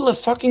people are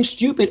fucking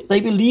stupid.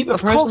 They believe a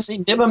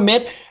person they never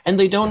met and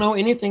they don't know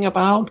anything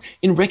about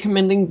in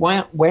recommending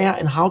where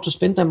and how to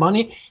spend their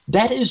money.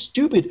 That is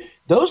stupid.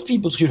 Those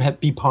people should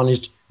be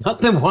punished, not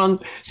the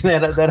ones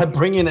that are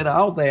bringing it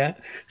out there.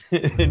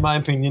 In my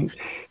opinion.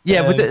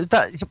 Yeah, but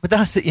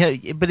that's it.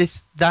 Yeah, but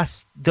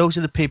those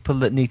are the people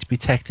that need to be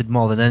protected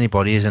more than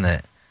anybody, isn't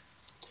it?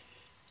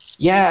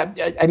 Yeah,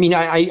 I mean,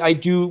 I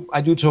do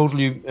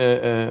totally.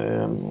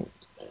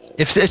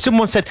 If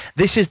someone said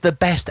this is the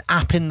best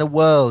app in the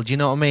world, you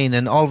know what I mean,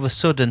 and all of a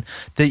sudden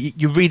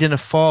you read in a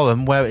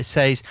forum where it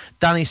says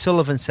Danny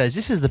Sullivan says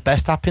this is the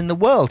best app in the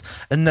world,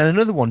 and then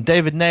another one,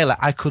 David Naylor,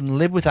 I couldn't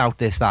live without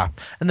this app,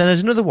 and then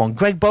there's another one,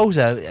 Greg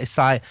Boza, it's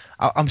like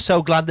I'm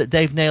so glad that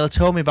Dave Naylor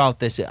told me about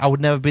this. I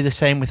would never be the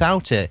same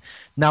without it.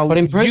 Now, but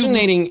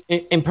impersonating,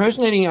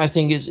 I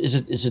think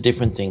is a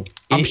different thing.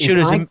 I'm sure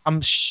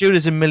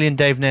there's a million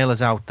Dave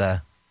Naylors out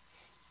there.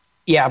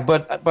 Yeah,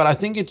 but I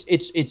think it's.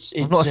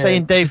 I'm not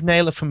saying Dave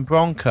Naylor from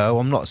Bronco.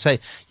 I'm not saying,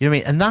 you know what I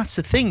mean. And that's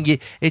the thing.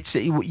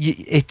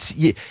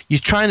 You're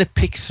trying to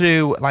pick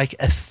through like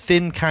a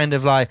thin kind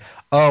of like.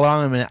 Oh, hang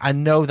on a minute. I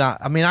know that.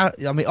 I mean,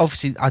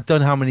 obviously, I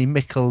don't know how many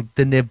Mikkel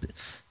Denib.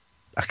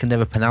 I can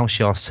never pronounce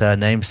your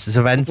surname.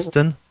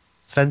 Svensson.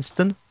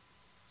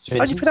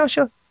 How do you pronounce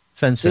your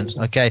Svensson?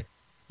 Okay.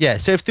 Yeah,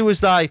 so if there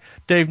was like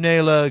Dave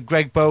Naylor,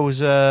 Greg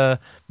Boza,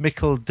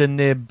 Mikkel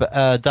Denib,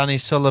 Danny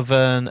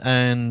Sullivan,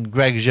 and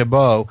Greg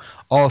Jabot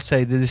all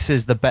say that this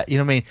is the best, you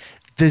know what I mean?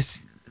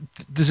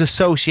 There's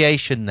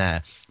association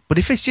there. But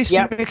if it's just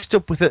mixed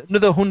up with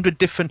another 100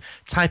 different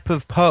type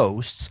of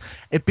posts,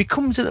 it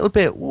becomes a little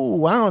bit, oh,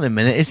 wow, in a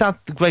minute, is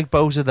that the Greg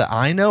Boza that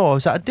I know, or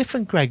is that a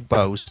different Greg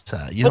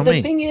Boza? You know what I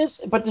mean?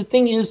 The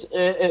thing is,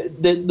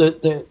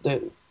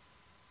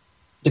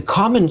 the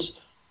comments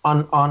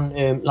on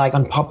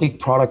public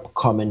product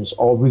comments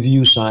or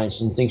review sites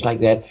and things like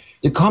that,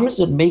 the comments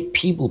that make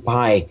people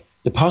buy,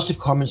 the positive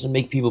comments that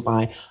make people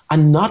buy, are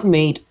not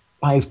made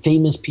by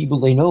famous people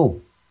they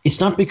know. It's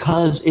not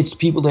because it's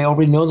people they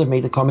already know that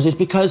made the comments. It's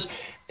because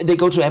they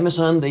go to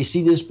Amazon, they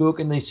see this book,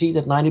 and they see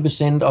that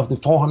 90% of the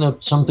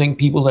 400-something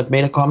people that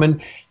made a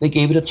comment, they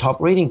gave it a top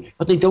rating,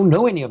 but they don't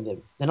know any of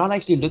them. They're not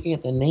actually looking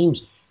at their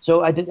names.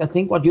 So I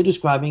think what you're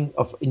describing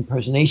of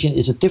impersonation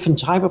is a different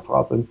type of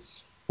problem.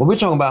 What we're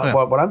talking about,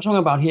 what I'm talking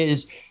about here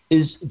is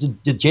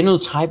the general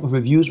type of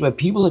reviews where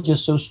people are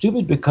just so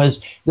stupid because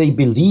they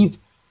believe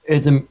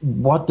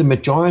what the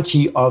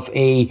majority of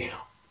a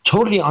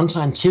totally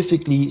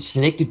unscientifically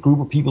selected group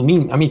of people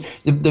mean. I mean,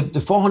 the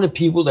 400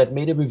 people that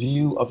made a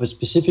review of a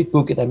specific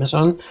book at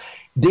Amazon,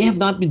 they have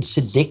not been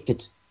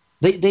selected.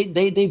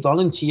 They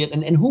volunteered,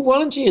 and who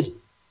volunteered?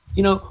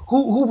 You know,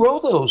 who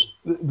wrote those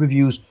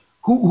reviews?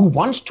 Who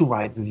wants to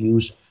write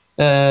reviews?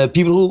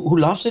 People who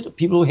loves it,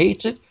 people who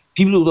hates it,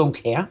 people who don't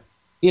care.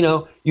 You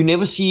know, you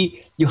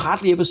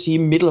hardly ever see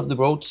middle of the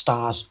road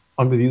stars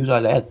on reviews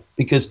like that,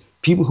 because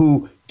people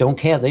who don't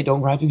care, they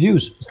don't write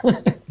reviews.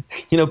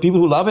 You know, people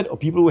who love it or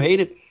people who hate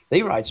it,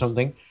 they write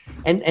something,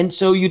 and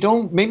so you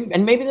don't.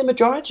 Maybe the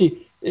majority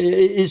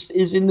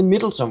is in the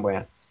middle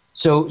somewhere.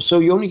 So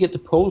you only get the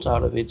polls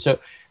out of it. So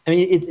I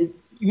mean,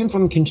 even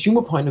from a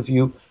consumer point of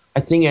view,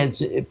 I think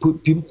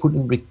people put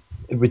in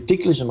a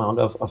ridiculous amount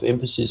of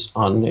emphasis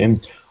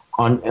on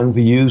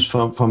reviews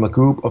from a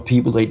group of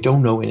people they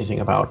don't know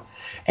anything about,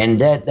 and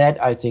that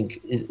I think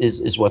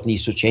is what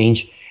needs to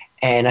change.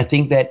 And I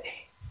think that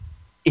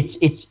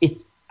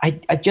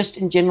I just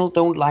in general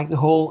don't like the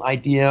whole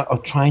idea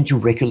of trying to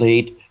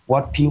regulate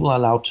what people are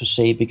allowed to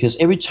say, because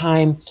every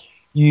time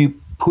you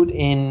put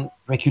in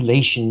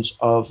regulations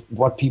of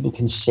what people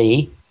can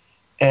say,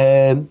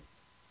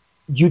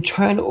 you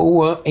turn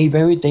over a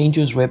very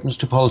dangerous weapons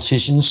to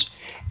politicians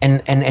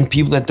and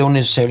people that don't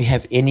necessarily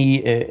have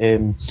any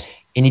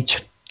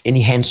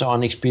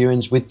hands-on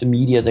experience with the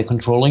media they're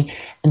controlling,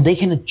 and they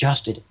can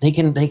adjust it. They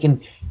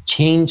can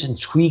change and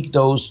tweak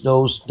those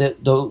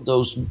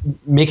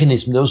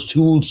mechanisms, those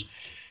tools,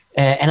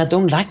 and I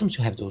don't like them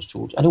to have those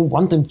tools. I don't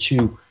want them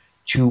to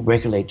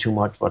regulate too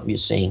much what we are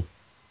saying.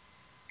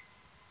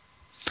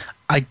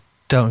 I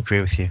don't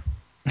agree with you.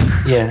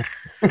 Yeah.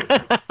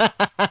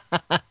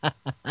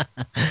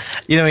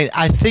 You know what I mean?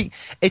 I think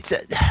it's.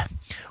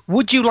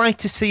 Would you like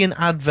to see an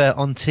advert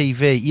on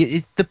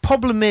TV? The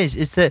problem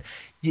is that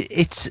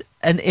it's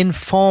an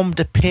informed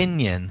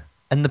opinion,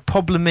 and the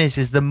problem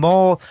is the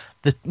more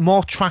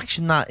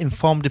traction that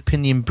informed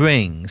opinion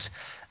brings,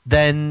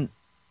 then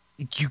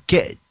you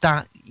get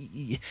that.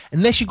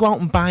 Unless you go out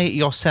and buy it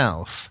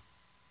yourself,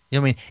 you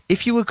know what I mean.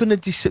 If you were going to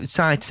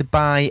decide to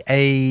buy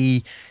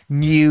a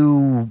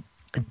new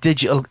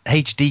digital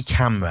HD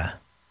camera,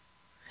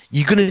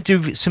 you're going to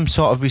do some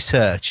sort of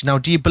research. Now,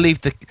 do you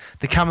believe the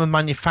camera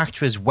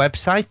manufacturer's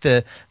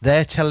website?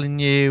 They're telling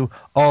you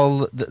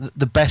all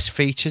the best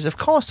features? Of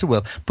course they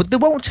will. But they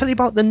won't tell you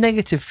about the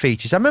negative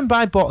features. I remember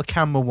I bought a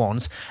camera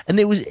once, and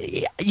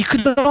you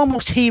could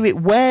almost hear it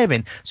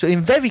wearing. So in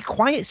very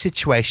quiet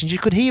situations, you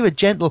could hear a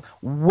gentle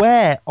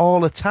wear all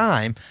the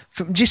time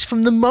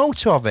from the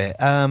motor of it.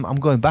 I'm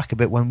going back a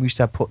bit when we used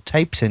to put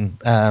tapes in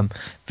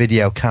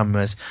video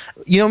cameras.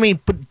 You know what I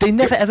mean? But they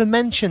never ever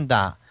mentioned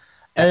that.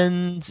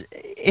 And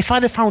if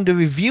I'd have found a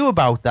review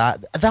about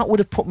that, that would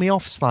have put me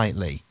off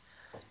slightly.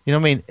 You know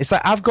what I mean? It's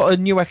like I've got a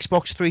new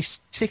Xbox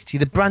 360,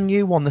 the brand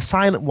new one, the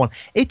silent one.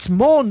 It's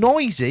more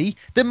noisy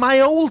than my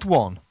old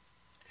one.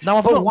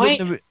 Now, but why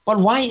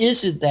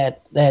is it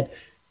that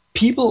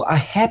people are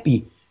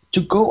happy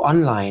to go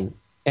online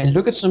and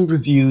look at some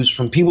reviews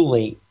from people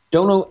they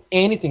don't know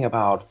anything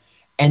about,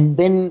 and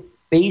then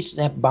base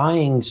their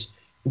buyings,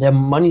 their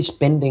money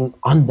spending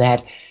on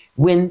that?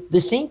 When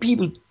the same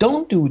people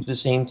don't do the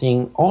same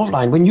thing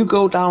offline. When you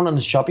go down on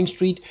the shopping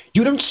street,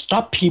 you don't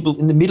stop people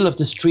in the middle of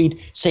the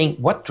street saying,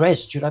 what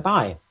dress should I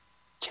buy?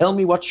 Tell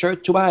me what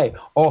shirt to buy.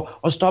 Or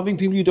stopping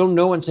people you don't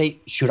know and say,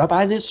 should I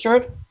buy this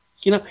shirt?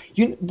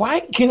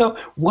 Why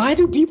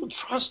do people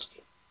trust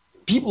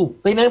people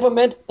they never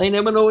met, they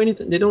never know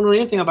anything, they don't know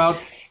anything about?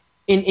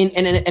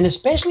 And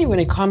especially when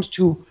it comes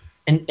to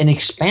an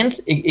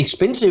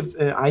expensive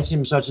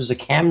item such as a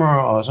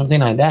camera or something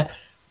like that,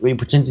 we're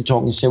potentially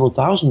talking several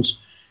thousands.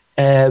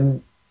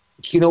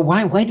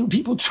 Why do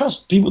people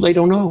trust people they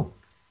don't know?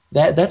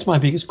 That's my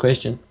biggest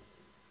question.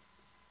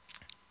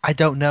 I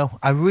don't know.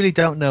 I really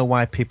don't know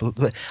why people.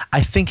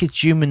 I think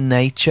it's human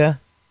nature.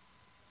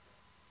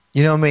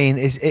 You know what I mean?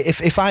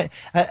 If I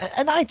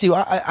and I do.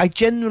 I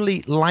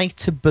generally like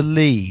to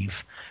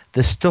believe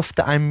the stuff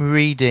that I'm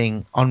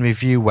reading on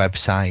review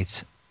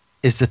websites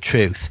is the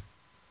truth.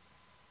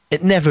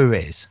 It never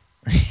is.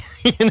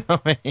 You know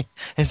what I mean?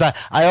 It's like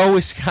I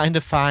always kind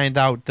of find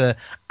out that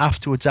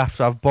afterwards,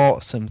 after I've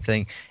bought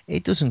something,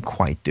 it doesn't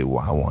quite do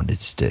what I want it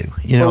to do.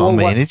 You know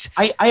what I mean?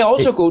 I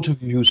also go to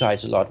review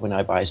sites a lot when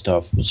I buy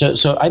stuff.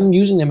 So I'm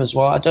using them as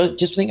well. I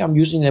just think I'm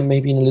using them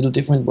maybe in a little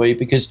different way,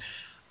 because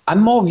I'm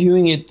more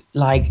viewing it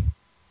like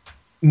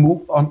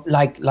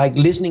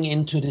listening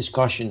into a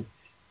discussion.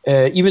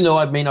 Even though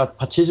I may not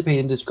participate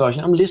in the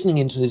discussion, I'm listening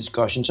into the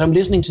discussion. So I'm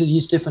listening to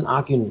these different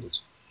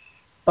arguments.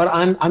 But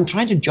I'm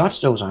trying to judge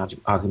those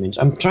arguments.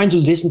 I'm trying to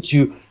listen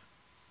to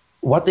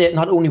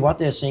not only what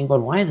they're saying,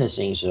 but why they're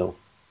saying so.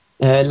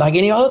 Like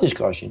any other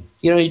discussion,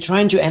 you're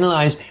trying to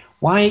analyze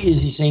why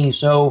is he saying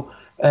so.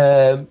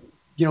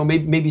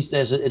 Maybe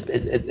there's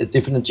a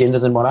different agenda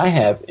than what I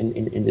have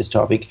in this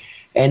topic,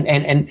 and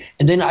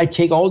then I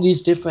take all these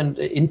different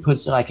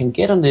inputs that I can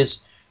get on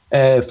this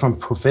from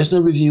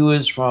professional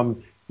reviewers,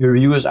 from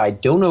reviewers I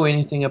don't know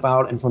anything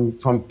about, and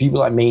from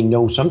people I may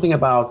know something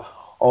about.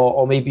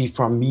 Or maybe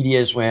from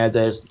medias where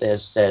there's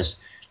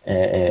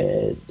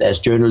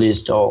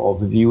journalists or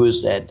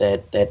reviewers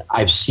that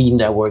I've seen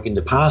their work in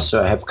the past,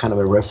 so I have kind of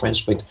a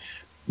reference with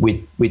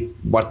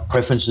what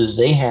preferences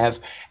they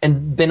have,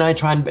 and then I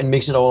try and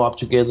mix it all up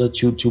together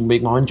to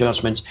make my own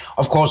judgments.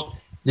 Of course,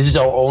 this is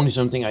only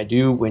something I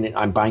do when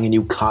I'm buying a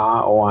new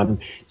car, or I'm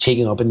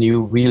taking up a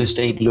new real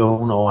estate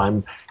loan, or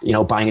I'm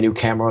buying a new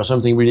camera or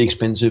something really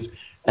expensive.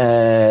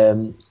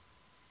 But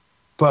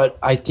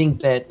I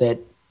think that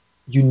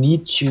you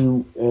need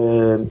to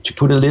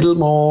put a little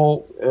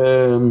more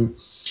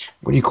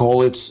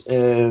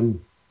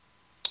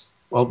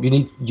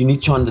you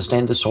need to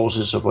understand the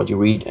sources of what you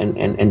read,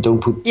 and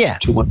don't put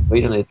too much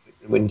weight on it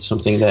when it's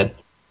something that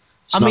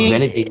not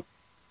validated.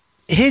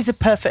 Here's a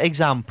perfect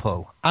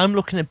example. I'm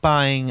looking at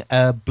buying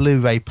a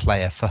Blu-ray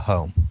player for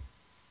home.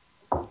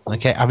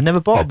 Okay, I've never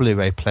bought a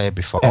Blu-ray player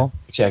before. Yeah,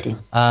 exactly.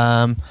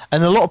 And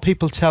a lot of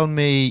people tell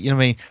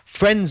me,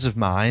 friends of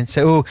mine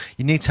say, oh,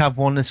 you need to have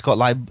one that's got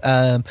like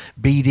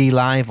BD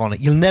Live on it.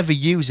 You'll never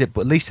use it,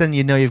 but at least then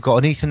you've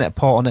got an Ethernet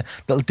port on it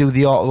that'll do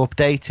the auto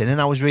updating. And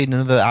I was reading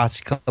another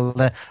article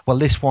that, well,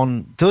 this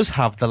one does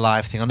have the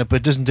live thing on it, but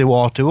it doesn't do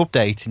auto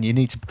updating. You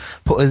need to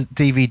put a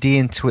DVD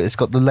into it that's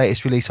got the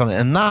latest release on it,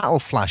 and that'll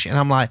flash it. And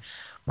I'm like,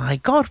 my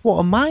God, what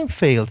a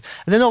minefield.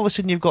 And then all of a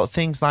sudden you've got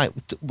things like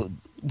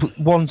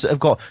ones that have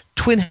got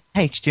twin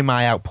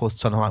HDMI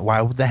outputs on. I'm like,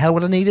 why the hell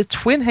would I need a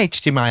twin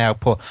HDMI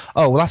output?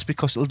 Oh, well, that's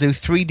because it'll do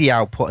 3D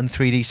output and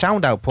 3D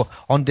sound output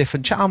on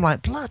different channels. I'm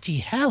like, bloody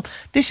hell,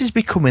 this is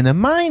becoming a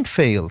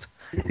minefield.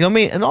 You know what I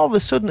mean? And all of a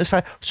sudden it's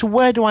like, so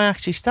where do I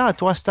actually start?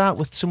 Do I start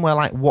with somewhere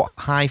like What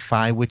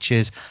Hi-Fi, which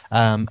is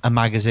a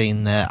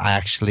magazine that I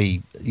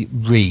actually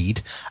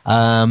read?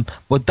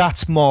 But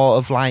that's more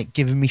of like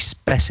giving me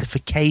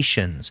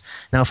specifications.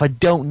 Now, if I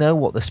don't know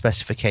what the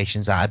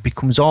specifications are, it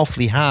becomes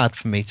awfully hard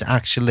for me to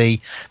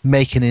actually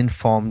make an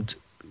informed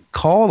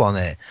call on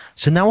it.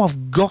 So now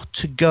I've got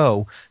to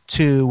go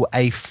to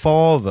a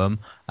forum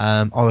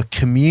or a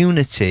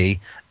community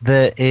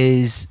that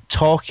is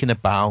talking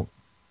about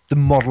the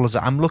models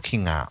that I'm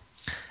looking at.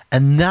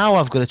 And now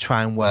I've got to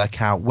try and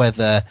work out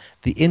whether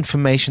the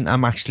information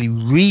I'm actually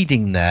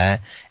reading there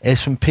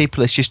is from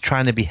people that's just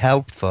trying to be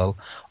helpful,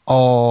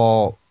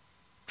 or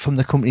from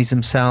the companies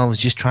themselves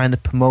just trying to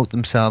promote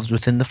themselves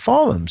within the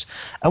forums.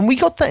 And we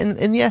got that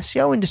in the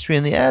SEO industry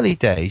in the early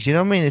days. You know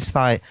what I mean? It's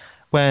like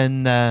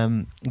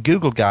when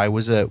Google Guy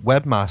was at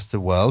Webmaster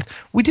World,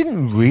 we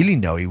didn't really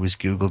know he was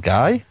Google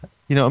Guy.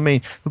 You know what I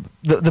mean?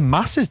 The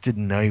masses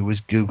didn't know he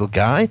was Google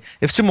Guy.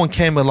 If someone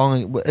came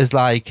along as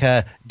like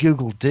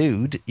Google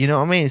Dude, you know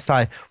what I mean? It's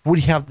like, would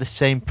he have the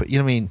same, you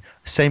know what I mean,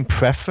 same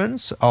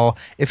preference? Or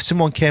if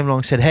someone came along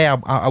and said, hey,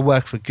 I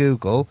work for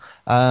Google,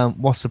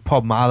 what's the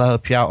problem? I'll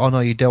help you out. Oh,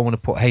 no, you don't want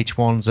to put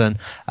H1s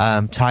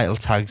and title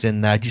tags in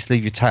there. Just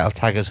leave your title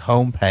tag as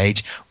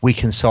homepage. We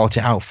can sort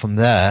it out from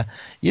there.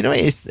 You know,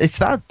 it's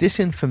that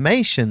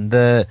disinformation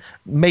that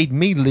made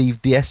me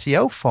leave the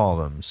SEO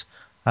forums.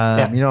 You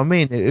know what I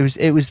mean? It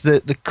was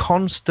the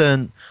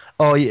constant,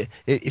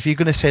 if you're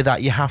going to say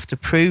that, you have to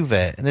prove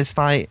it. And it's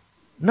like,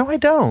 no, I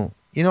don't.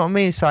 You know what I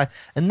mean? It's like,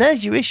 and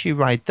there's your issue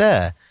right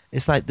there.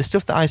 It's like the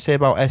stuff that I say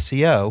about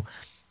SEO,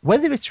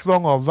 whether it's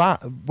wrong or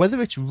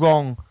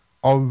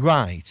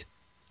right,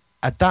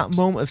 at that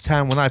moment of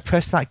time when I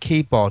press that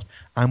keyboard,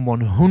 I'm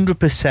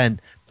 100%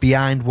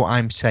 behind what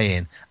I'm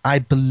saying. I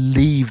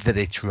believe that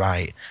it's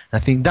right. And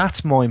I think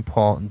that's more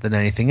important than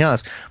anything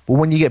else. But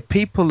when you get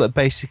people that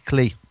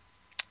basically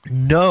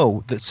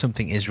know that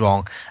something is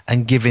wrong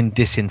and giving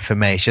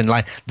disinformation,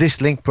 like this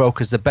link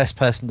broker is the best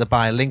person to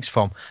buy links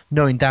from,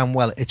 knowing damn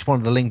well it's one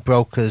of the link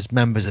broker's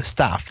members of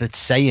staff that's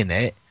saying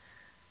it.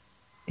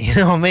 You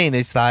know what I mean?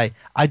 It's like,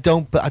 I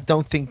don't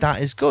think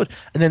that is good.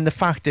 And then the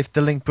fact if the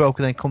link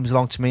broker then comes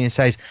along to me and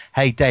says,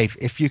 hey Dave,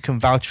 if you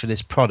can vouch for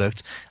this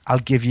product, I'll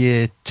give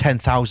you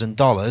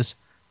 $10,000,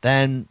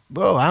 then,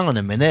 whoa, hang on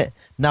a minute,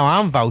 now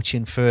I'm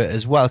vouching for it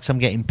as well because I'm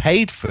getting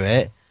paid for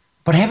it.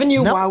 But haven't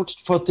you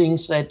vouched for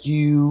things that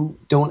you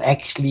don't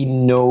actually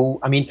know?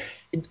 I mean,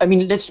 let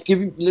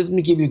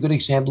me give you a good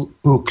example.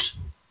 Books.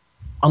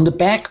 On the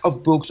back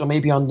of books, or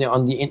maybe on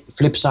the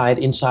flip side,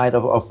 inside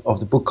of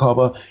the book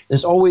cover,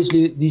 there's always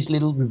these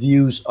little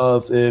reviews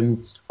of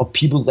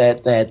people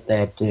that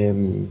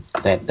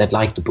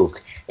like the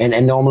book,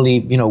 and normally,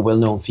 you know,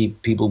 well-known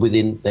people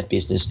within that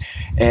business.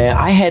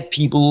 I had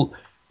people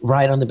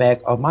write on the back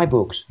of my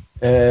books.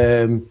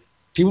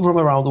 People from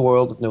around the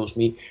world that knows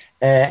me.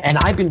 And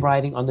I've been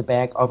writing on the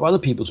back of other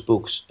people's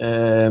books.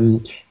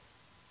 And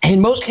in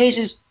most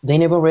cases, they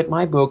never read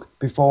my book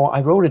before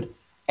I wrote it,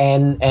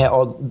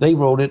 or they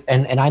wrote it,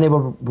 and I never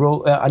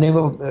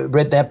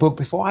read their book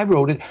before I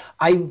wrote it.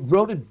 I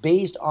wrote it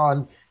based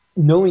on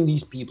knowing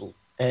these people.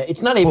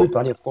 It's not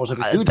everybody, of course.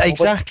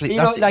 Exactly.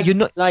 But, you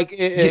know,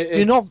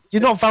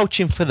 you're not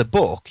vouching for the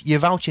book. You're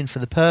vouching for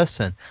the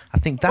person. I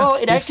think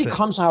that's it actually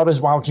comes out as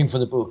vouching for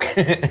the book.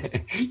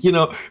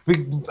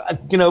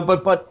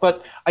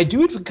 But I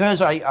do it because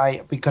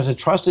I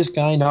trust this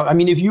guy now. I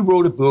mean, if you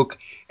wrote a book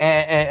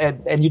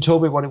and you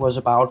told me what it was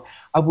about,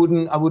 I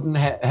wouldn't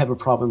have a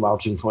problem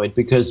vouching for it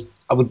because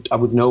I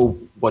would know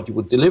what you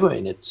would deliver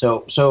in it.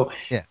 So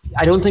yeah.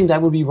 I don't think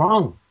that would be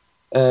wrong.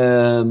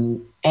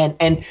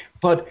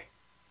 But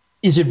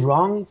is it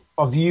wrong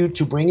of you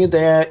to bring it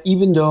there,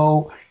 even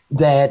though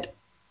that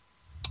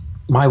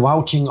my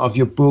vouching of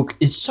your book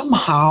is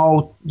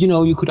somehow, you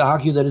know, you could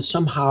argue that it's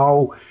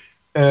somehow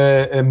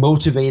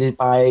motivated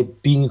by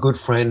being a good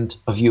friend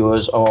of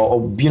yours,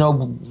 or you know,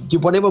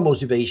 whatever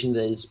motivation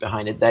there is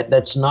behind it.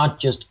 That's not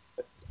just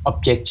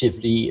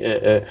objectively,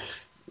 an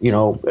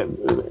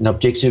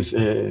objective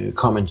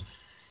comment.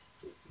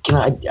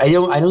 I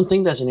don't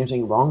think there's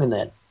anything wrong in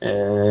that.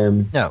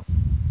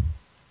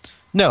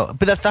 No,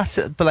 but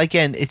but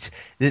again, it's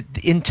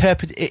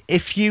interpret.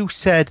 If you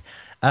said,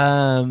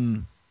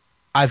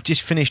 "I've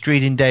just finished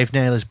reading Dave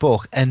Naylor's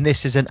book, and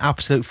this is an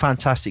absolute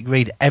fantastic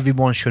read.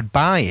 Everyone should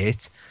buy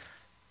it,"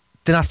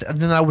 then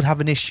I would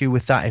have an issue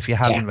with that if you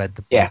haven't read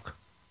the book.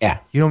 Yeah.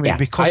 You know what I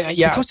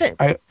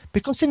mean?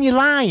 Because then you're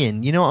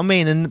lying. You know what I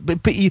mean? And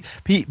but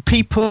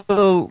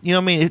people, you know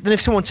what I mean? Then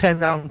if someone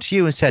turned around to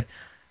you and said,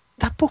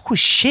 "That book was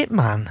shit,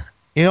 man."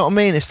 You know what I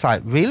mean? It's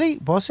like, really?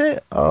 Was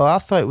it? Oh, I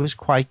thought it was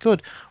quite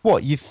good.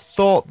 What, you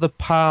thought the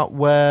part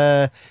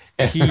where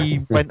he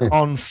went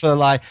on for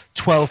like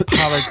 12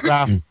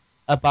 paragraphs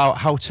about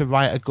how to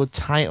write a good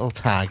title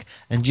tag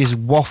and just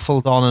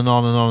waffled on and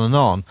on and on and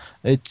on?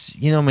 It's,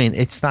 you know what I mean?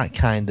 It's that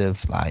kind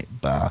of like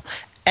bar.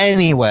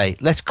 Anyway,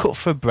 let's cut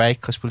for a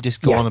break because we'll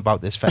just go on about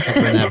this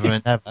forever and ever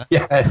and ever.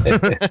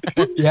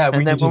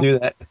 We need to do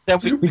that. Then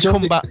we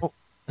come back.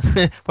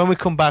 When we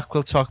come back,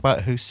 we'll talk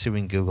about who's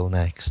suing Google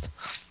next.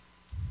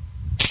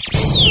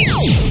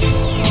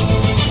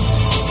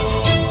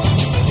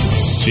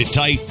 Sit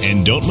tight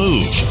and don't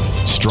move.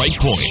 Strike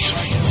Point.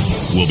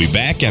 We'll be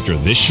back after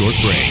this short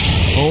break.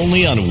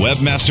 Only on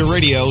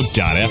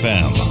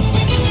webmasterradio.fm.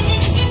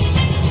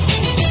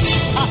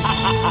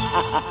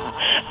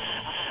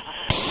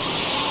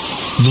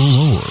 The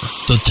lower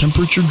the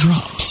temperature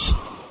drops,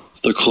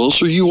 the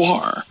closer you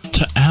are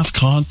to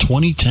AFCON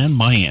 2010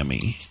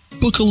 Miami.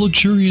 Book a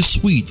luxurious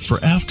suite for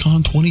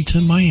AFCON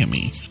 2010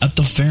 Miami at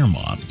the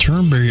Fairmont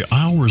Turnberry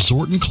Isle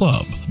Resort and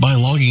Club by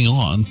logging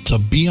on to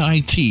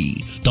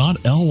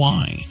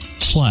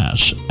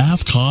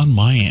bit.ly/AFCON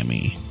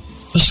Miami.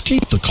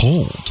 Escape the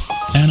cold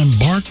and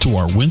embark to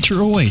our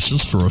winter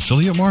oasis for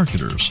affiliate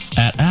marketers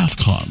at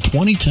AFCON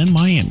 2010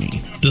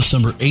 Miami,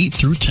 December 8th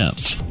through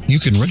 10th.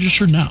 You can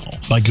register now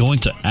by going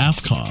to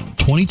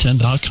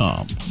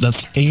AFCON2010.com.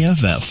 That's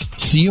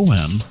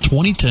AFFCON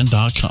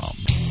 2010.com.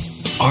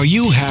 Are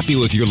you happy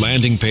with your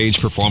landing page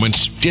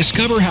performance?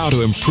 Discover how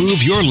to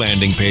improve your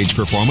landing page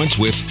performance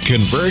with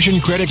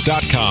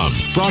ConversionCritic.com.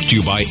 Brought to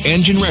you by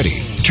Engine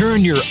Ready.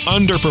 Turn your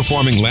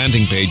underperforming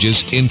landing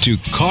pages into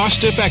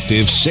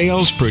cost-effective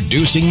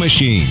sales-producing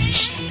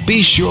machines.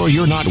 Be sure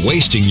you're not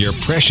wasting your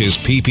precious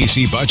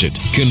PPC budget.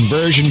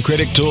 Conversion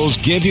Critic tools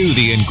give you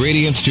the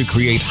ingredients to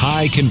create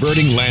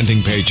high-converting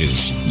landing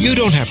pages. You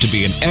don't have to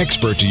be an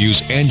expert to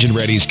use Engine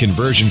Ready's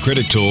Conversion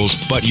Critic tools,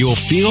 but you'll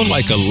feel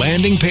like a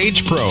landing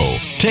page pro.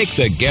 Take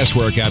the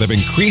guesswork out of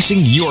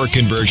increasing your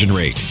conversion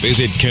rate.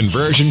 Visit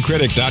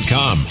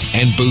ConversionCritic.com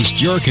and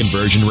boost your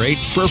conversion rate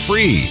for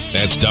free.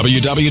 That's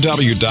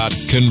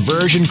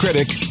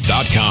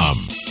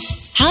www.ConversionCritic.com.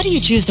 How do you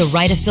choose the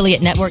right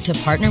affiliate network to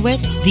partner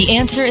with? The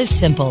answer is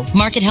simple.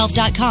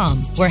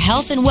 MarketHealth.com, where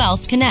health and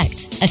wealth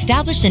connect.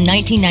 Established in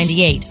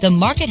 1998, the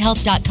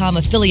MarketHealth.com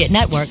affiliate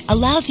network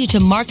allows you to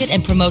market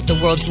and promote the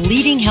world's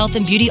leading health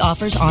and beauty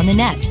offers on the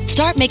net.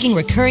 Start making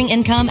recurring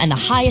income and the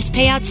highest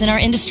payouts in our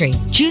industry.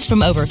 Choose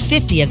from over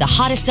 50 of the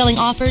hottest selling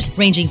offers,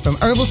 ranging from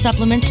herbal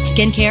supplements,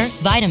 skincare,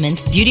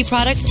 vitamins, beauty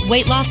products,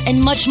 weight loss, and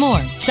much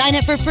more. Sign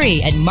up for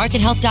free at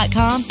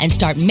MarketHealth.com and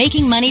start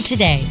making money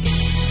today.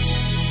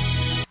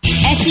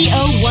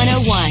 SEO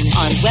 101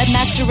 on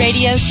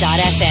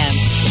WebmasterRadio.fm.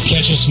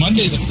 Catch us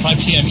Mondays at 5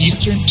 p.m.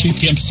 Eastern, 2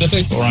 p.m.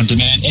 Pacific, or on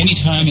demand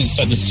anytime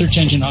inside the Search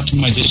Engine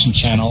Optimization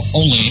channel,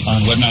 only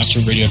on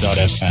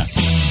WebmasterRadio.fm.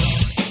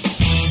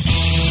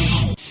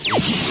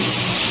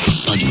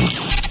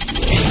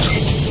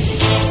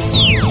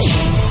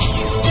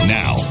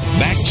 Now,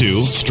 back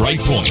to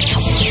Strike Point,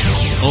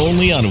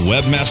 only on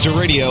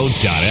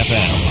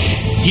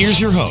WebmasterRadio.fm. Here's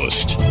your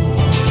host.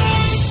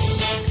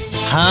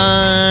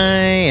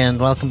 Hi, and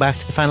welcome back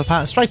to the final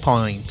part of Strike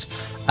Point.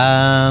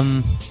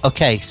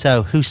 Okay,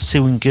 so who's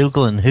suing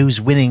Google and who's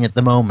winning at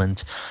the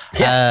moment?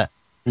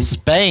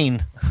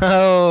 Spain.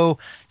 Oh,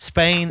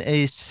 Spain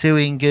is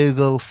suing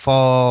Google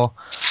for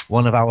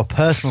one of our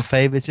personal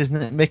favorites, isn't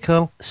it,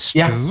 Mikkel?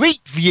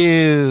 Street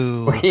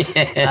View.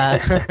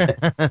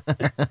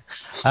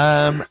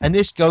 And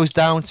this goes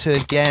down to,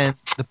 again,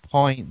 the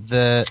point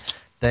that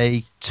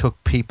they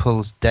took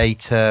people's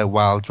data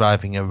while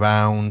driving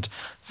around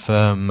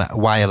from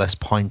wireless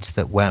points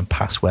that weren't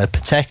password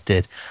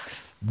protected.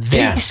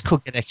 This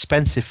could get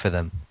expensive for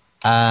them.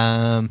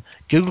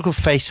 Google could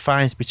face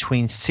fines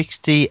between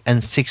 60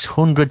 and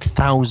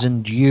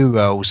 600,000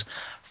 euros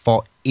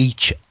for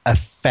each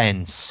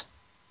offense.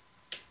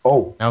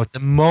 Oh. Now,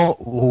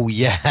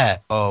 yeah.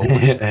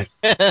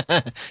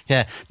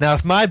 Now,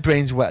 if my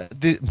brain's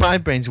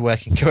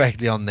working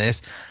correctly on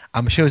this,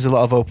 I'm sure there's a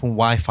lot of open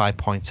Wi-Fi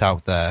points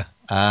out there.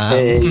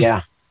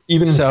 Even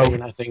in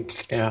Spain, I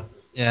think. Yeah.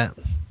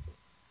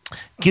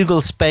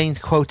 Google Spain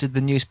quoted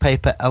the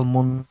newspaper El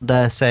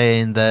Mundo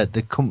saying that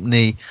the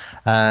company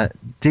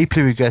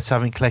deeply regrets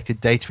having collected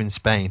data in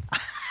Spain.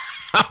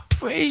 I'm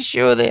pretty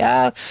sure they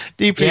are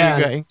deeply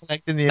regretting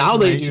collecting the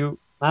information.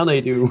 Now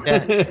they do.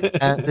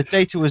 The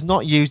data was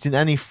not used in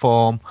any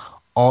form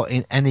or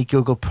in any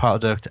Google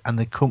product, and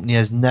the company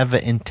has never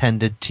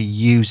intended to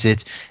use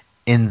it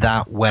in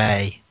that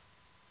way.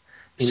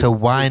 So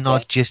why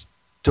not just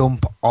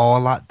dump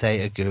all that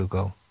data,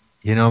 Google?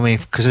 You know what I mean?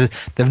 Because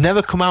they've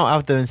never come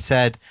out there and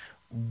said,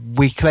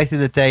 we collected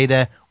the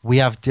data, we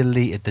have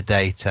deleted the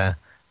data.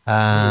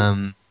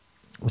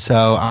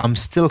 So I'm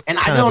still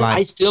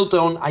I still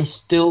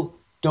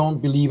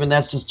don't believe, and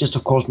that's just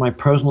of course my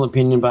personal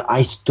opinion, but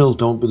I still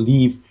don't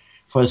believe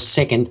for a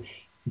second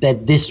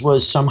that this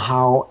was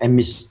somehow a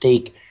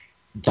mistake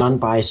done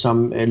by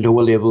some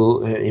lower level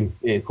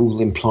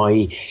Google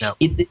employee. No.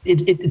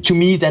 It to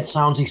me that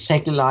sounds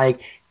exactly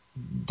like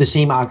the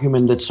same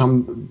argument that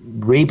some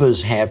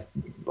rapers have.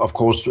 Of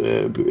course,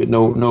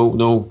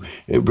 no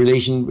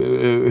relation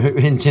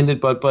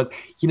intended, but like,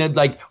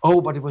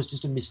 but it was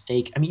just a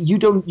mistake. I mean, you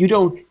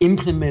don't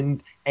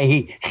implement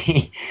a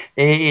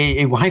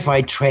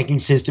Wi-Fi tracking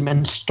system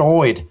and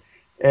store it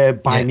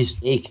by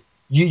mistake.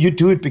 You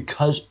do it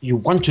because you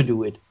want to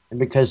do it and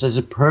because there's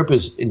a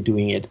purpose in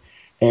doing it.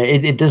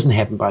 It doesn't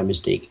happen by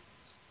mistake.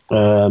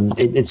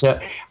 It's a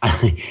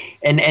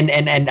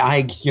and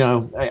I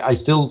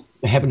still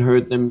haven't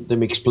heard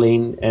them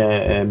explain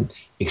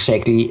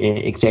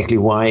exactly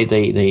why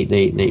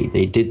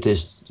they did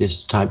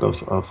this type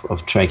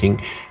of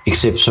tracking,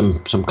 except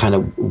some kind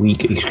of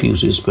weak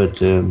excuses. But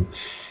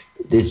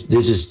this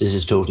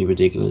is totally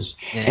ridiculous.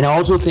 Yeah. And I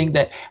also think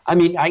that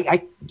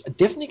I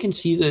definitely can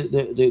see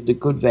the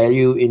good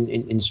value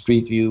in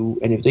Street View,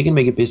 and if they can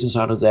make a business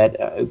out of that,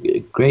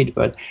 great.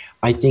 But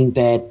I think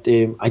that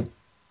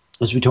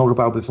as we talked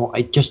about before,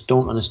 I just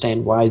don't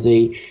understand why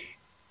they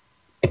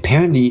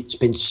apparently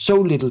spend so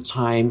little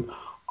time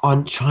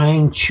on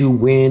trying to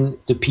win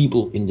the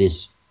people in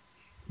this.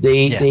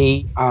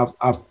 They are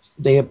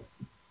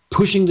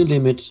pushing the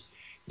limits.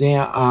 They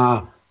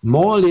are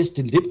more or less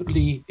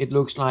deliberately, it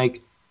looks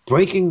like,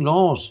 breaking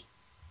laws,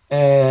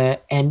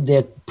 and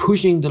they're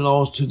pushing the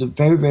laws to the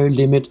very, very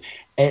limit.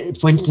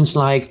 For instance,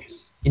 like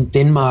in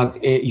Denmark,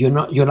 you're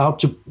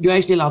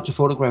actually allowed to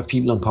photograph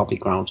people on public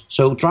grounds.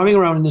 So driving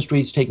around in the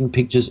streets taking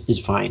pictures is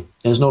fine.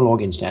 There's no law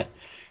against that.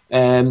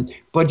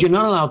 But you're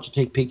not allowed to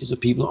take pictures of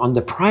people on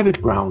the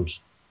private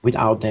grounds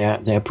without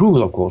their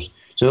approval, of course.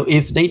 So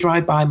if they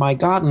drive by my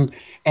garden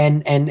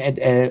and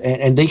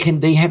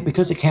they have,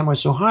 because the camera is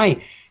so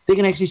high, they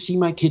can actually see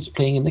my kids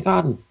playing in the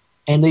garden,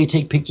 and they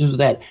take pictures of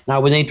that. Now,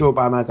 when they drove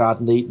by my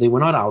garden, they were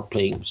not out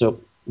playing, so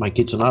my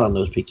kids are not on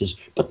those pictures.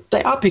 But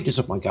they are pictures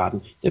of my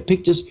garden. They're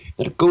pictures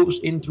that goes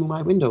in through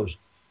my windows.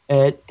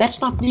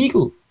 That's not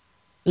legal.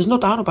 There's no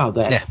doubt about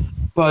that. Yeah.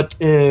 But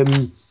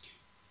the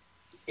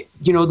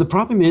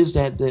problem is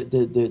that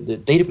the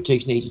data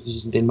protection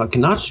agencies in Denmark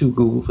cannot sue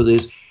Google for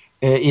this.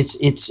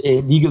 It's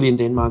legally in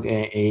Denmark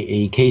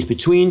a case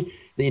between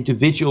the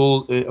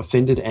individual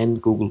offended and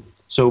Google.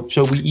 So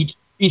we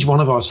each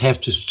one of us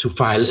have to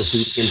file a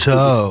suit against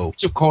Google.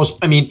 Which, of course,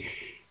 I mean,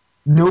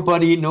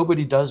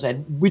 nobody does that.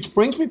 Which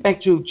brings me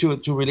back to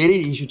a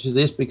related issue to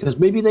this, because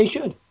maybe they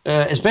should,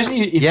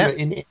 especially if you're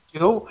in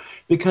SEO,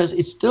 because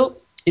it's still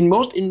in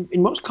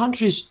most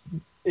countries.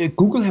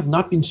 Google have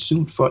not been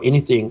sued for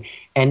anything,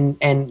 and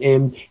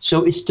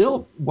so it's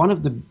still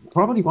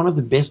probably one of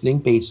the best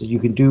link baits that you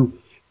can do.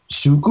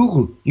 Sue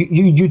Google. You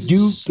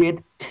do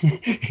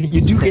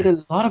get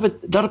a lot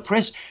of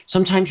press.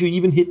 Sometimes you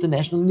even hit the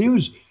national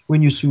news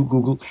when you sue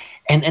Google.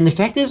 And the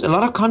fact is, a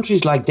lot of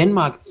countries like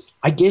Denmark,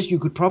 I guess you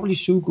could probably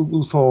sue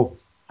Google for,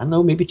 I don't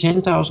know, maybe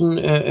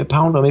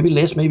 £10,000 or maybe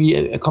less, maybe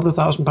a couple of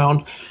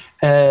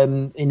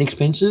 £1,000 in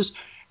expenses.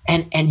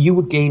 And you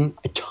would gain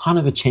a ton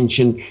of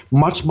attention,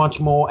 much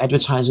more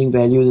advertising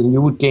value than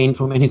you would gain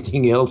from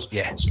anything else.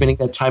 Spending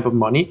that type of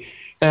money.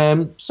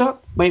 So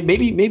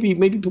maybe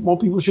more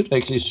people should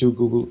actually sue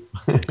Google.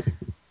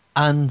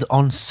 And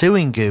on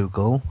suing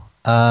Google,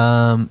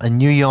 a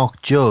New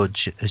York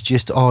judge has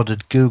just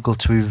ordered Google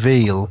to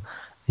reveal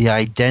the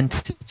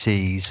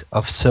identities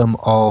of some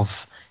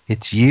of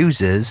its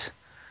users.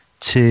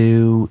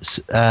 To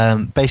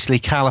basically,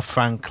 Carla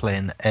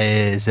Franklin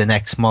is an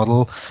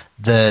ex-model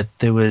that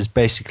there was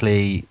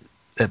basically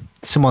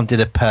someone did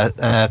a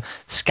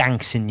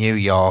skanks in New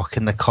York,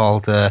 and they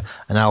called her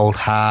an old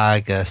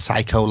hag, a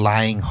psycho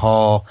lying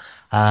whore.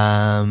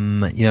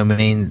 You know what I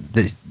mean?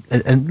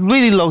 And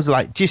really loads of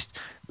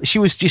she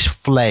was just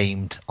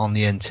flamed on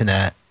the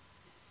internet,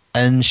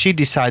 and she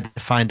decided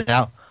to find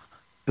out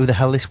who the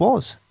hell this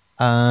was.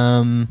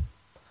 And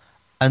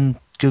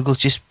Google's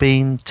just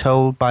been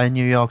told by a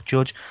New York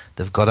judge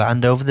they've got to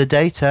hand over the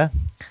data.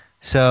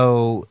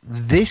 So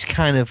this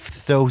kind of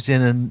throws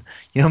in, and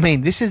you know what I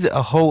mean, this is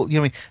a whole, you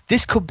know what I mean,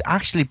 this could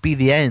actually be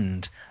the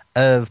end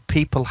of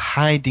people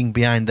hiding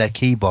behind their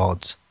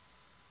keyboards.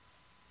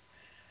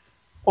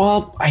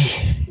 Well,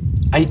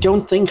 I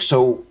don't think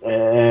so.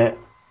 It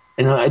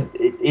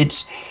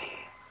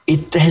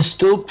has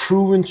still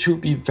proven to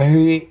be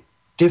very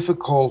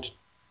difficult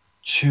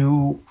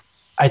to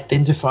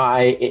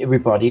identify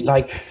everybody.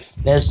 Like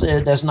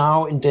there's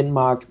now in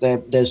Denmark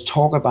there's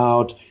talk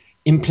about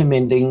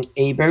implementing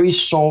a very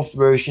soft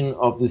version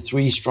of the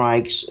 3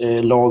 strikes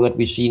law that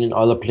we've seen in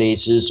other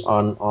places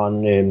on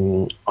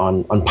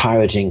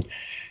pirating.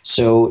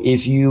 So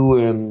if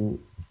you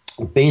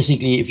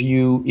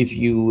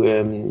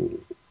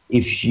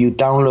if you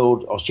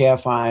download or share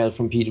files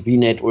from P2P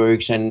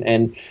networks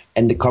and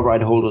the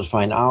copyright holders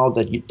find out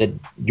that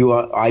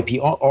your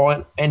IP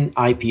or an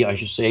IP, I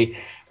should say,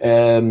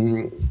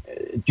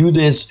 do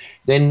this,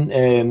 then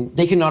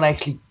they cannot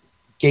actually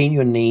gain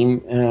your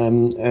name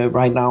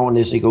right now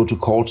unless they go to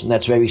courts, and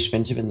that's very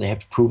expensive, and they have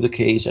to prove the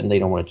case, and they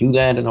don't want to do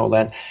that and all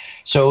that.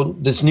 So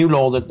this new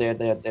law that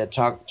they're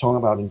talking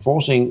about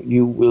enforcing,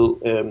 you will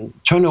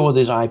turn over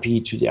this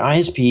IP to the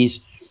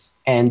ISPs,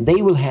 and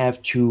they will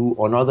have to,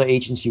 or another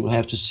agency will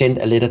have to send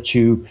a letter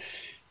to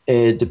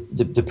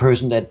the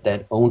person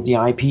that owned the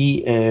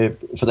IP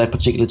for that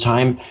particular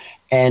time,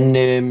 and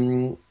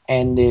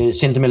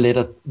send them a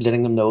letter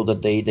letting them know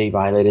that they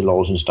violated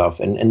laws and stuff.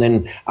 And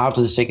then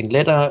after the second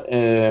letter,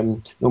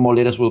 no more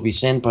letters will be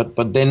sent, but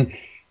then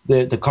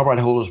the copyright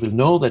holders will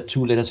know that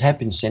 2 letters have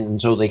been sent,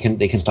 and so they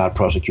can start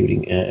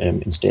prosecuting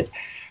instead.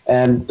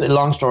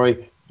 Long story,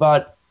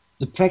 but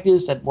the fact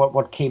is that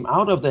what came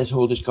out of this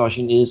whole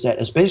discussion is that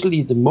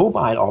especially the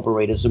mobile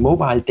operators, the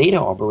mobile data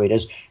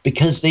operators,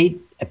 because they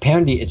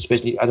apparently,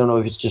 especially, I don't know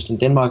if it's just in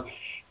Denmark,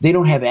 they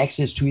don't have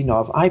access to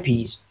enough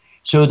IPs.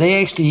 So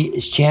they actually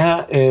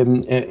share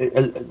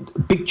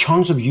big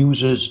chunks of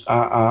users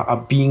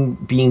are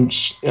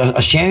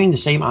sharing the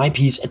same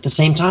IPs at the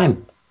same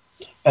time.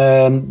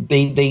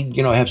 They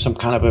have some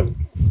kind of a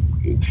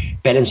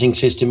balancing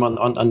system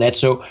on that,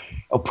 so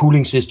a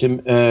pooling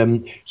system.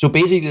 So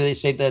basically, they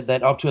say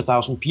that up to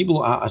 1,000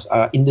 people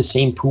are in the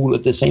same pool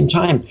at the same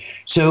time.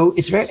 So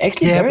it's very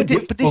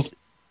difficult.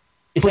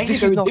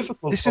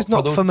 This is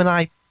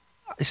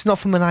not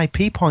from an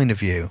IP point of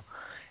view.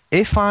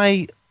 If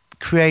I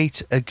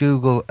create a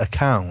Google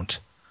account,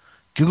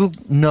 Google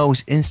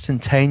knows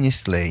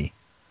instantaneously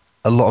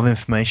a lot of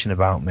information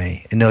about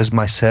me. It knows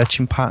my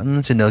searching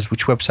patterns. It knows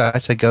which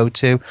websites I go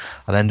to.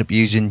 I'll end up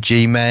using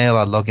Gmail.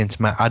 I'll log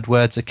into my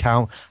AdWords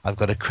account. I've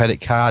got a credit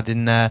card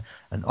in there.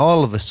 And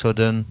all of a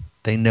sudden,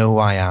 they know who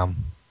I am.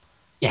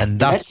 Yeah, and in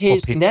that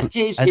case,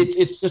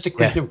 it's just a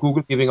question of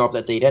Google giving up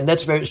that data. And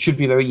that's should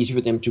be very easy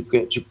for them to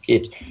get.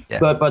 Yeah.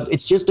 But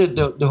it's just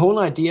the whole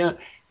idea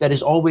that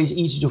it's always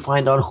easy to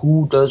find out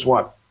who does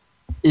what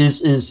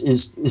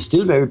is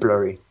still very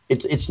blurry.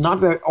 It's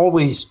not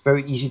always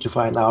very easy to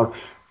find out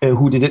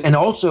who did it. And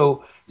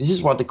also, this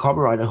is what the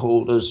copyright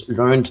holders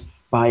learned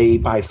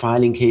by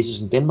filing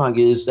cases in Denmark,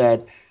 is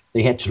that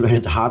they had to learn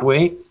it the hard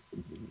way.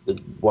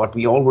 What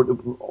we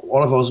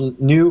all of us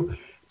knew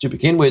to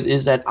begin with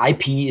is that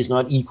IP is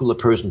not equal a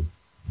person.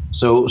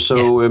 So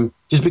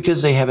just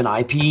because they have an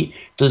IP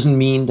doesn't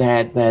mean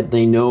that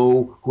they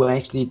know who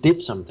actually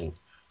did something.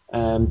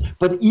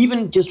 But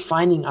even just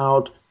finding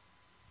out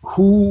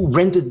who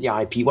rented the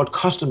IP, what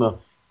customer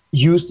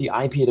used the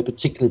IP at a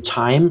particular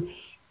time,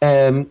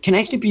 can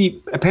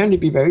actually apparently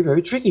be very,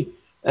 very tricky,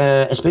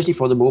 especially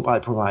for the mobile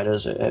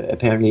providers,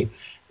 apparently.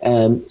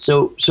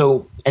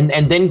 So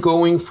then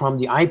going from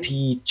the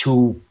IP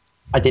to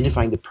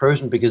identifying the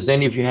person, because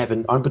then if you have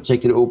an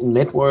unprotected open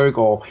network,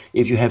 or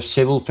if you have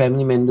several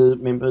family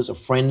members or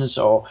friends,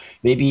 or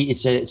maybe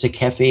it's a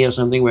cafe or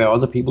something where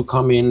other people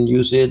come in and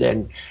use it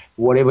and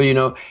whatever,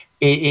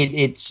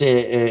 it's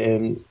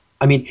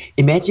I mean,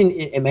 imagine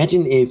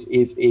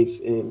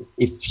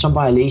if some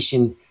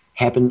violation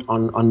happened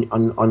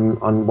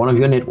on one of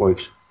your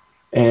networks.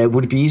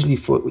 Would it be easy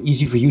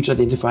for you to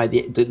identify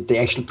the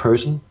actual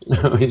person?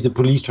 If the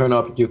police turn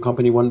up at your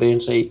company one day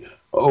and say,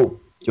 "Oh,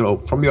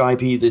 from your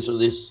IP, this or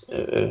this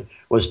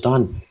was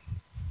done,"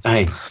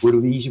 would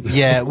it be easy?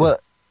 Yeah, well,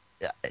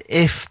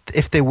 if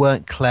they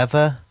weren't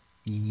clever,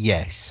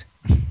 yes.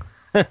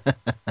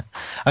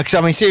 Because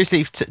I mean,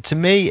 seriously, to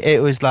me,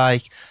 it was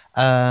like.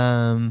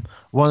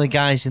 One of the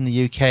guys in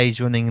the UK is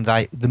running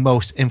like the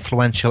most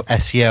influential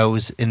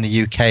SEOs in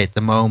the UK at the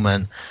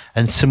moment,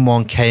 and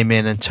someone came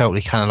in and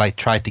totally kind of like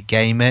tried to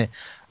game it.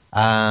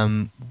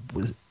 One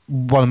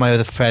of my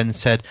other friends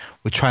said,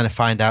 "We're trying to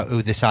find out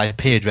who this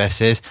IP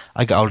address is."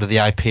 I got hold of the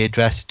IP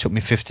address. It took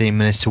me 15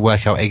 minutes to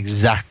work out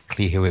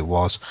exactly who it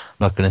was.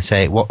 I'm not going to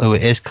say who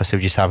it is because they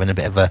were just having a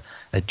bit of a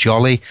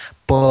jolly,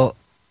 but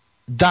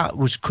that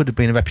could have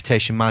been a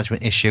reputation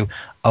management issue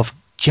of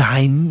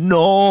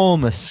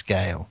ginormous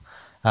scale.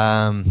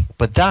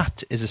 But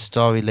that is a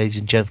story, ladies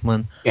and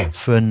gentlemen,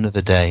 for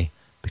another day,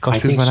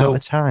 because we've run out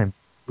of time.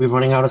 We're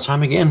running out of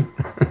time again.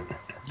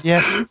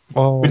 Yeah,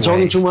 we're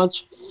talking too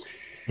much.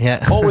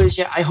 Yeah, always.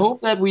 Yeah, I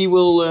hope that we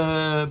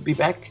will be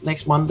back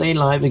next Monday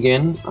live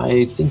again.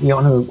 I think we're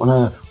on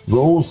a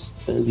roll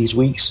these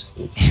weeks.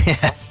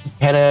 Yeah.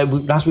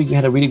 Last week we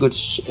had a really good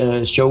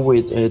show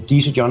with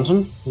Deezer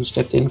Johnson, who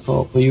stepped in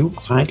for you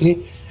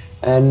kindly.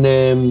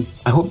 And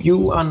I hope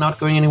you are not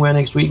going anywhere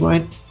next week,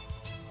 right?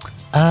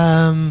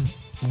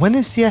 When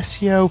is the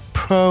SEO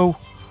Pro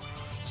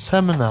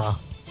seminar?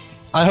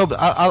 I hope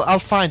I'll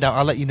find out.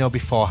 I'll let you know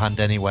beforehand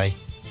anyway.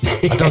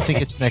 I don't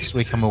think it's next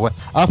week. I'm aware.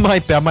 I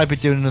might be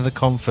doing another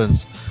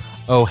conference.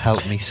 Oh,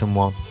 help me,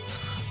 someone.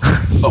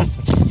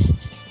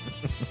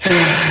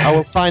 I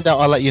will find out.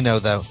 I'll let you know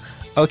though.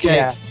 Okay.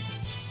 Yeah.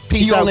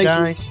 Peace out,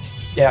 guys.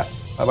 Yeah.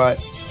 Bye bye.